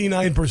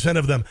 99%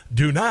 of them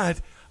do not,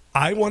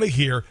 I want to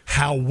hear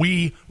how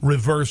we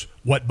reverse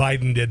what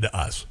Biden did to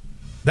us.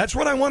 That's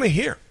what I want to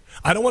hear.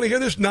 I don't want to hear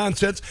this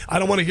nonsense. I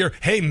don't want to hear,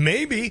 hey,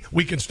 maybe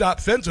we can stop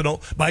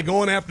fentanyl by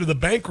going after the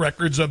bank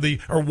records of the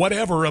or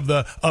whatever of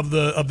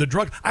the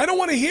drug. I don't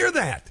want to hear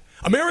that.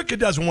 America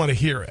doesn't want to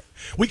hear it.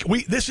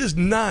 This is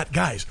not,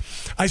 guys.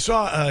 I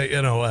saw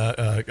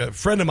a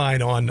friend of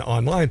mine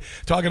online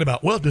talking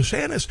about, well,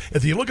 DeSantis.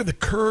 If you look at the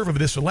curve of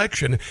this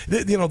election,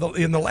 in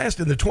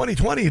the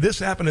 2020 this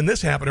happened and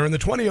this happened, or in the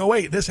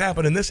 2008 this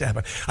happened and this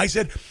happened. I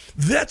said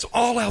that's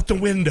all out the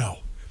window.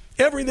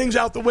 Everything's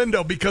out the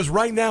window because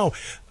right now,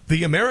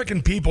 the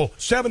American people,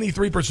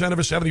 73% of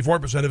us,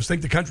 74% of us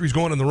think the country's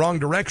going in the wrong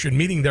direction,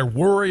 meaning they're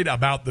worried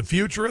about the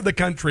future of the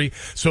country.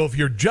 So if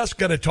you're just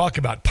going to talk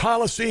about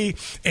policy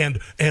and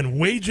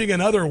waging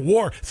another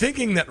war,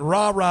 thinking that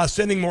rah-rah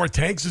sending more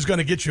tanks is going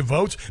to get you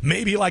votes,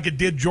 maybe like it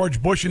did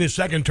George Bush in his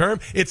second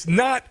term, it's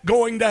not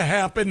going to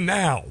happen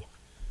now.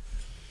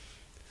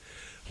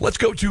 Let's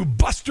go to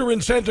Buster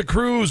in Santa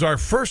Cruz, our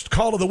first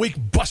call of the week.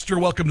 Buster,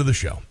 welcome to the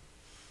show.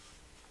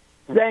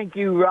 Thank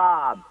you,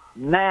 Rob.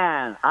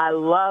 Man, I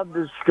love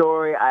the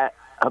story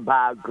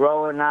about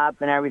growing up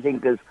and everything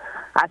because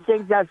I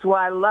think that's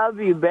why I love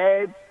you,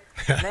 babe.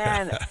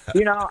 Man,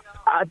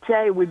 I'll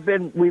tell you, we've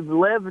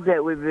lived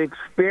it, we've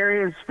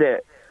experienced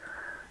it,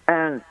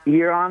 and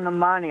you're on the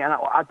money. And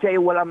I'll tell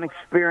you what I'm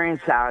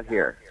experiencing out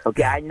here.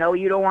 Okay, I know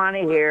you don't want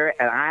to hear it,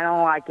 and I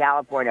don't like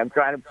California. I'm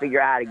trying to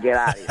figure out how to get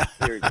out of here.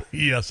 Seriously.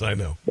 Yes, I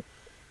know.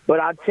 But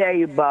I'll tell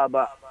you,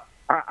 Bubba,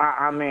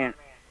 I mean.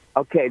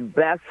 Okay,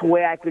 best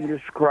way I can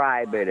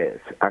describe it is,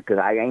 because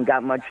I ain't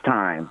got much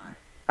time.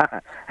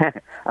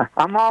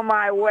 I'm on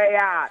my way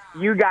out.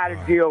 You got to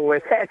deal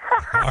with it.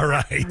 All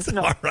right.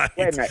 No, all right.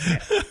 Wait a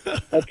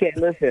minute. Okay,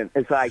 listen.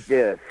 It's like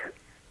this.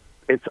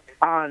 It's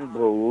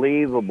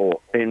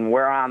unbelievable. And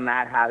where I'm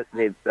at, how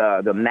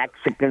the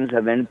Mexicans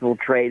have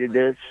infiltrated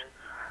this.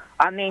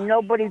 I mean,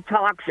 nobody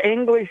talks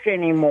English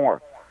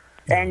anymore.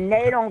 And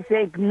they don't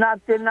think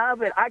nothing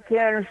of it. I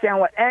can't understand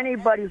what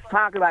anybody's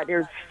talking about.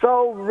 They're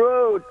so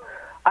rude.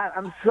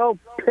 I'm so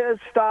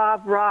pissed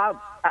off,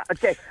 Rob.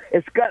 Okay,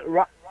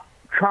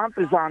 Trump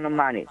is on the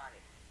money.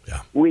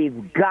 Yeah.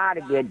 We've got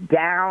to get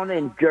down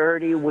and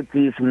dirty with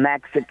these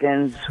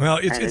Mexicans. Well,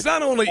 it's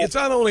not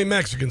only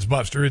Mexicans,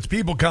 Buster. It's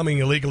people coming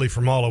illegally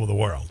from all over the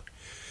world.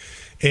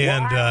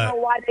 And well, I don't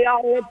know why they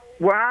all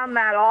where I'm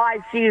at. All I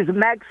see is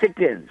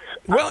Mexicans.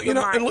 Well,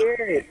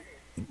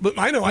 but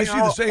I know, I see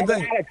the same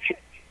thing.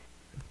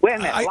 Wait a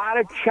minute, a lot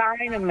of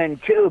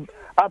Chinamen, too,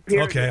 up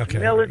here. Okay.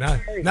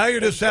 Now you're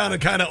just sounding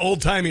kind of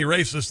old-timey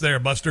racist there,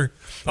 Buster.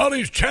 All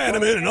these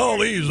Chinamen and all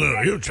these,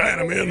 you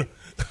Chinamen.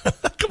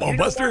 Come on,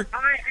 Buster.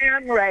 I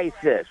am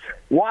racist.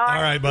 Why?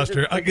 All right,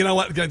 Buster. You know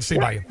what? See,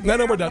 bye.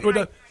 No, we're done. We're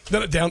done.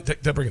 No, down.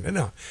 Bring it.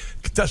 No.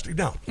 Dusty,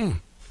 no.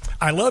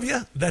 I love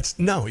you.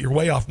 You're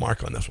way off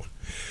mark on this one.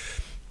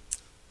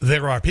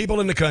 There are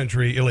people in the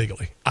country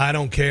illegally. I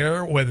don't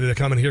care whether they're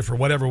coming here for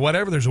whatever.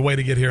 There's a way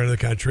to get here into the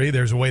country.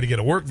 There's a way to get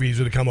a work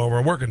visa to come over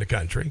and work in the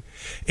country.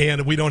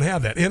 And we don't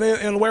have that.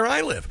 And where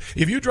I live,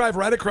 if you drive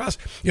right across,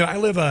 I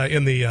live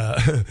in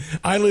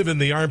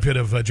the armpit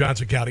of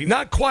Johnson County.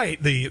 Not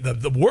quite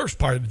the worst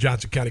part of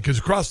Johnson County, because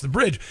across the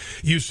bridge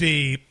you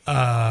see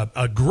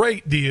a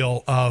great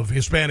deal of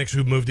Hispanics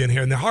who've moved in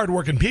here, and they're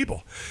hardworking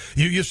people.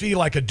 You see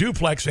like a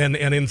duplex, and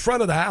in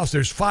front of the house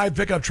there's 5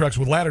 pickup trucks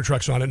with ladder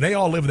trucks on it, and they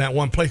all live in that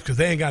one place because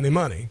they ain't got any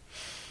money.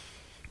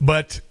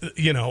 But,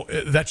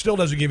 that still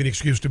doesn't give you an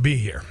excuse to be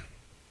here.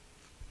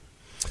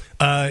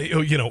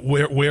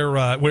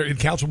 We're in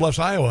Council Bluffs,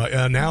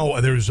 Iowa. Now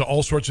there's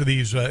all sorts of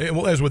these,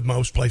 as with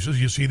most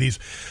places, you see these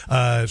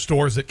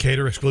stores that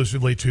cater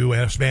exclusively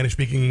to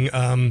Spanish-speaking,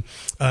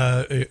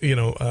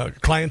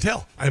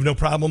 clientele. I have no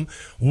problem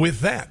with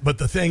that. But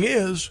the thing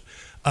is,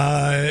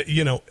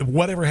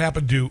 whatever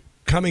happened to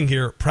coming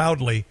here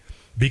proudly,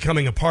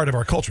 becoming a part of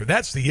our culture.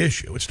 That's the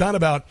issue. It's not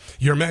about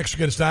your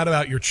Mexican. It's not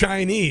about your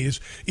Chinese.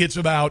 It's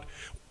about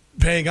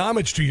paying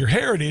homage to your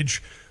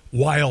heritage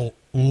while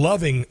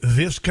loving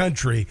this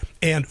country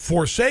and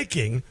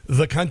forsaking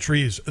the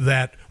countries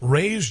that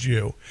raised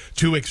you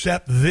to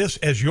accept this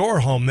as your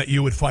home that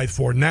you would fight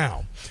for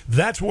now.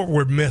 That's what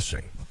we're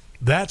missing.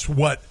 That's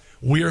what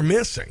we are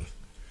missing.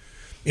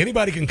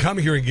 Anybody can come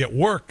here and get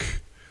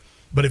work,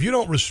 but if you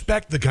don't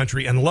respect the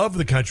country and love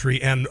the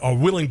country and are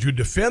willing to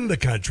defend the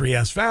country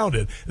as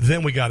founded,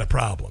 then we got a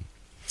problem.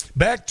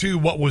 Back to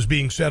what was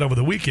being said over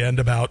the weekend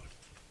about,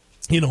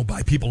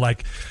 by people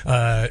like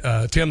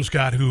Tim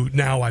Scott, who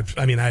now I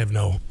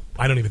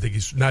don't even think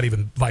he's not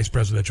even vice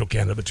presidential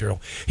candidate material.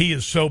 He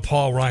is so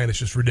Paul Ryan, it's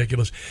just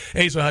ridiculous.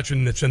 Asa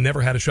Hutchinson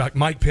never had a shot.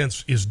 Mike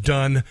Pence is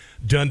done.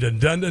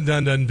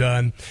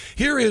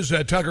 Here is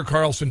Tucker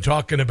Carlson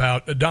talking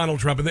about Donald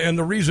Trump and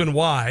the reason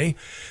why.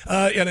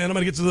 And I'm going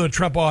to get to the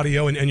Trump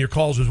audio and your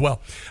calls as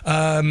well.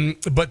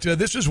 But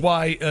this is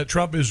why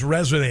Trump is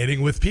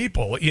resonating with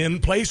people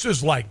in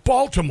places like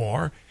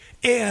Baltimore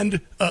and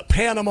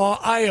Panama,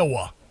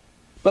 Iowa.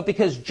 But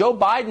because Joe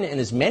Biden and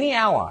his many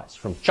allies,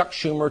 from Chuck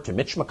Schumer to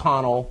Mitch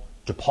McConnell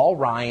to Paul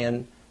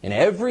Ryan and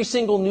every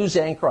single news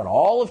anchor on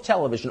all of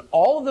television,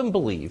 all of them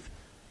believe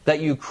that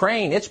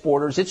Ukraine, its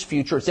borders, its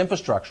future, its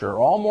infrastructure are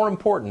all more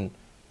important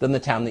than the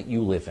town that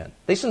you live in.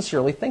 They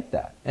sincerely think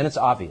that, and it's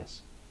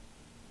obvious.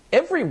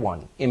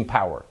 Everyone in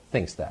power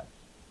thinks that,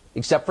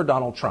 except for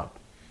Donald Trump.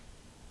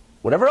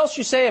 Whatever else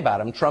you say about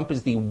him, Trump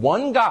is the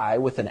one guy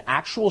with an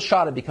actual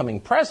shot at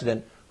becoming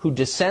president who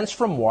dissents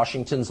from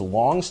Washington's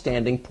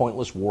long-standing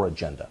pointless war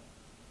agenda.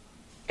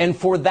 And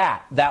for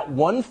that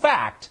one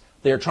fact,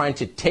 they're trying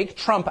to take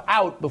Trump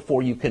out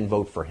before you can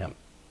vote for him.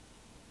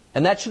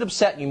 And that should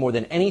upset you more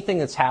than anything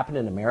that's happened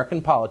in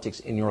American politics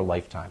in your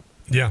lifetime.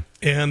 Yeah,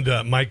 and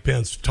Mike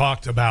Pence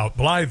talked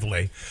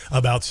blithely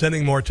about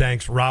sending more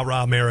tanks,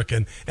 rah-rah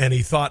American, and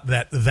he thought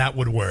that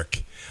would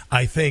work.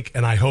 I think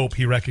and I hope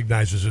he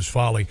recognizes his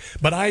folly,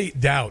 but I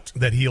doubt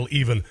that he'll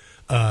even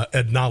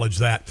acknowledge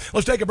that.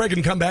 Let's take a break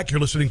and come back. You're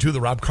listening to The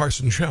Rob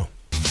Carson Show.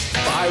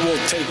 I will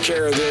take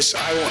care of this.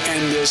 I will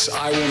end this.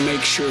 I will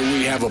make sure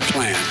we have a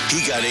plan.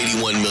 He got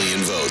 81 million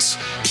votes.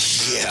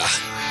 Yeah,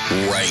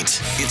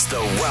 right. It's The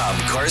Rob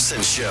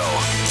Carson Show.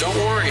 Don't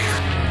worry.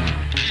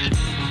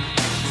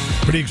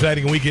 Pretty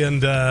exciting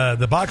weekend.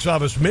 The box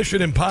office,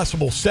 Mission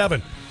Impossible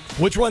 7.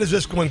 Which one is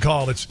this one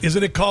called?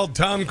 Isn't it called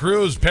Tom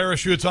Cruise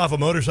parachutes off a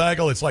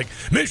motorcycle? It's like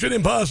Mission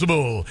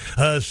Impossible.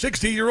 A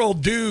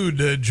 60-year-old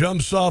dude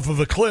jumps off of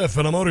a cliff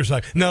on a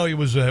motorcycle. No, it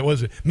was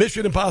it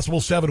Mission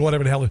Impossible 7,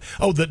 whatever the hell.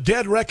 Oh, The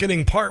Dead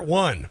Reckoning Part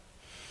 1.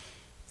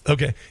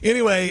 Okay.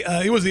 Anyway,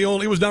 it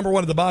was number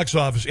 1 at the box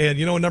office. And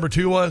you know what number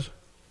 2 was?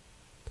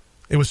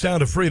 It was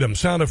Sound of Freedom.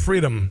 Sound of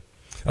Freedom.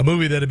 A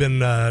movie that had been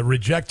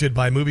rejected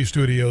by movie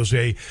studios,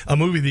 a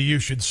movie that you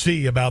should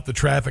see about the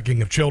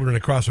trafficking of children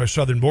across our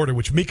southern border,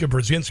 which Mika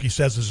Brzezinski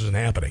says this isn't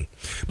happening.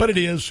 But it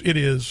is.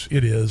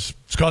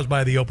 It's caused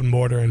by the open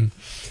border. And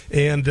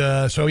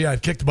so, yeah,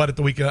 it kicked butt at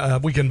the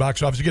weekend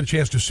box office. You get a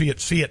chance to see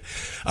it.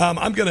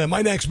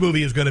 My next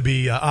movie is going to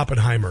be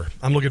Oppenheimer.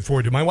 I'm looking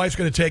forward to it. My wife's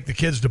going to take the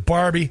kids to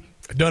Barbie.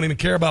 I don't even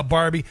care about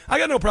Barbie. I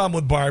got no problem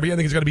with Barbie. I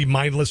think it's going to be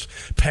mindless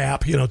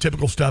pap,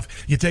 typical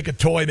stuff. You take a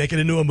toy, make it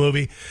into a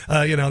movie.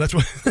 That's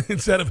what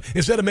instead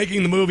of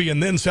making the movie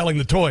and then selling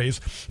the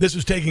toys, this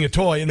is taking a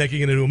toy and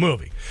making it into a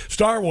movie.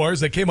 Star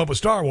Wars, they came up with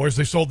Star Wars,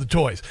 they sold the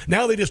toys.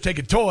 Now they just take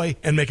a toy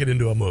and make it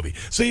into a movie.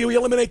 So you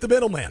eliminate the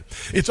middleman.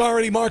 It's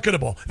already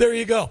marketable. There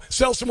you go.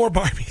 Sell some more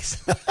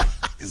Barbies.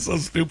 It's so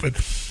stupid.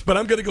 But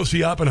I'm going to go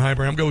see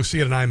Oppenheimer. I'm going to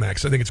see it in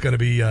IMAX. I think it's going to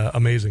be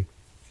amazing.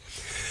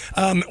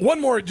 One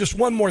more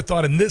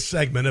thought in this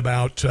segment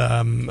about,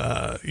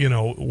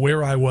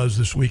 where I was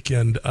this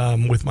weekend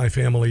with my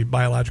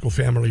biological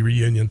family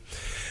reunion.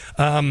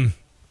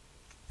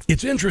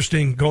 It's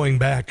interesting going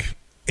back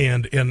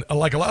and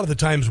like a lot of the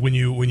times when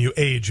you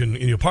age, and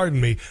you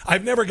pardon me,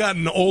 I've never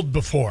gotten old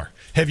before.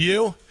 Have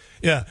you?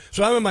 Yeah,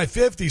 so I'm in my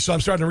 50s, so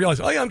I'm starting to realize,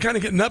 I'm kind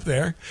of getting up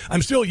there.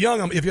 I'm still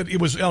young. If it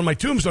was on my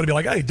tombstone, it'd be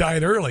like, he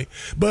died early.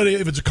 But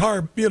if it's a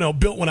car,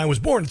 built when I was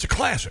born, it's a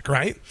classic,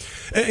 right?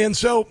 And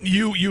so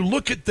you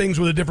look at things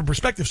with a different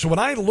perspective. So when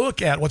I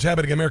look at what's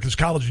happening at America's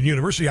college and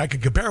university, I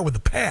can compare it with the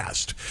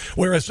past,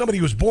 whereas somebody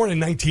who was born in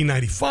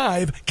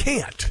 1995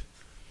 can't.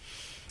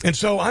 And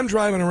so I'm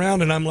driving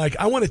around and I'm like,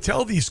 I want to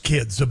tell these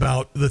kids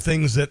about the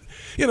things that,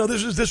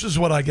 this is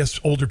what I guess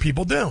older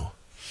people do.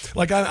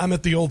 Like I'm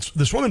at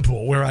the swimming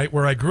pool where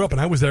I grew up,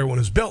 and I was there when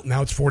it was built.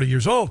 Now it's 40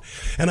 years old,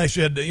 and I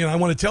said, I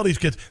want to tell these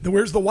kids,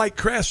 where's the white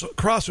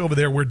cross over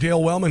there where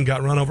Dale Wellman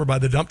got run over by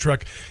the dump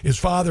truck? His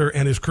father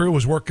and his crew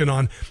was working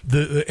on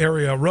the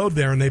area road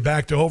there, and they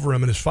backed over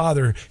him, and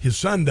his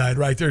son died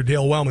right there.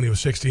 Dale Wellman, he was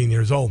 16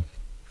 years old.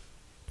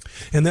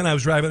 And then I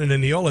was driving into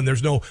Neola, and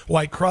there's no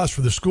white cross for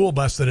the school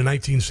bus that in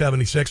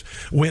 1976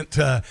 went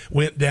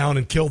down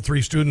and killed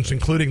 3 students,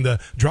 including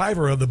the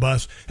driver of the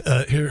bus.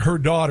 Her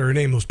daughter, her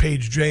name was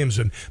Paige James,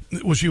 and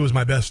she was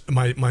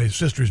my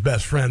sister's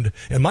best friend,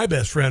 and my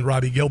best friend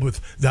Robbie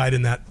Gilbert died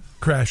in that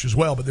crash as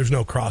well. But there's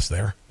no cross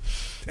there.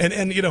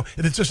 And you know,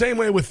 it's the same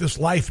way with this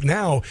life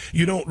now.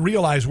 You don't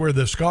realize where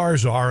the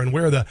scars are and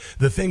where the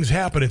things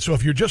happen. And so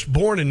if you're just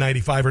born in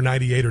 95 or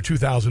 98 or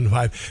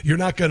 2005, you're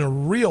not going to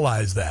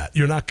realize that.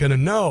 You're not going to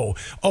know,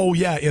 oh,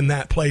 yeah, in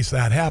that place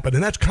that happened.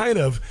 And that's kind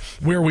of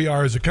where we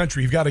are as a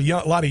country. You've got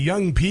a lot of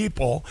young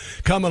people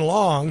coming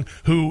along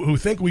who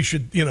think we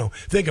should, you know,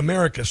 think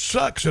America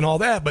sucks and all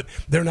that, but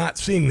they're not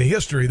seeing the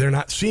history. They're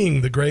not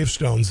seeing the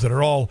gravestones that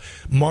are all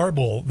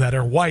marble, that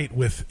are white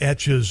with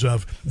etches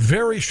of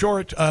very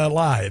short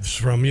lives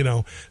from,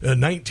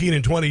 19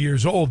 and 20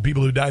 years old,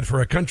 people who died for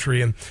our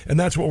country, and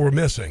that's what we're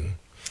missing.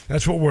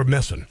 That's what we're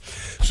missing.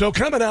 So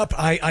coming up,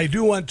 I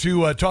do want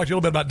to talk to you a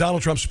little bit about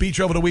Donald Trump's speech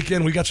over the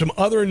weekend. We got some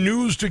other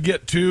news to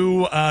get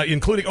to,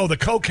 including, the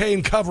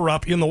cocaine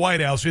cover-up in the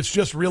White House. It's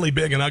just really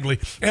big and ugly.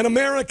 And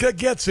America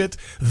gets it.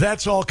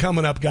 That's all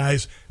coming up,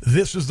 guys.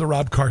 This is the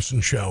Rob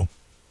Carson Show.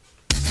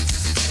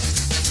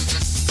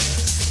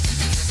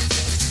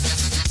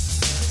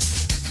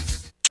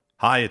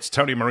 Hi, it's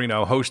Tony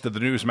Marino, host of the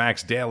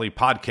Newsmax Daily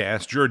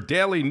Podcast, your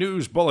daily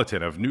news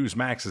bulletin of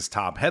Newsmax's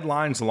top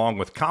headlines, along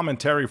with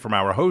commentary from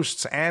our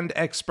hosts and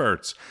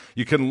experts.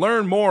 You can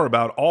learn more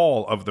about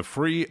all of the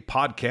free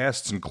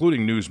podcasts,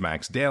 including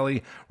Newsmax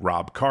Daily,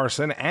 Rob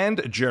Carson,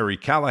 and Jerry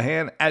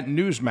Callahan at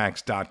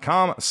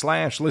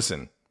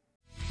newsmax.com/listen.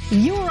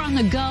 You're on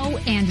the go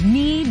and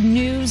need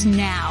news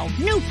now.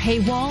 No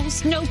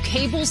paywalls, no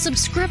cable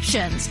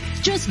subscriptions.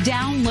 Just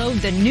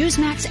download the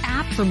Newsmax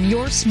app from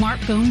your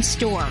smartphone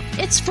store.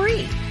 It's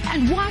free.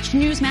 And watch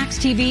Newsmax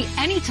TV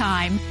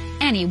anytime,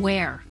 anywhere.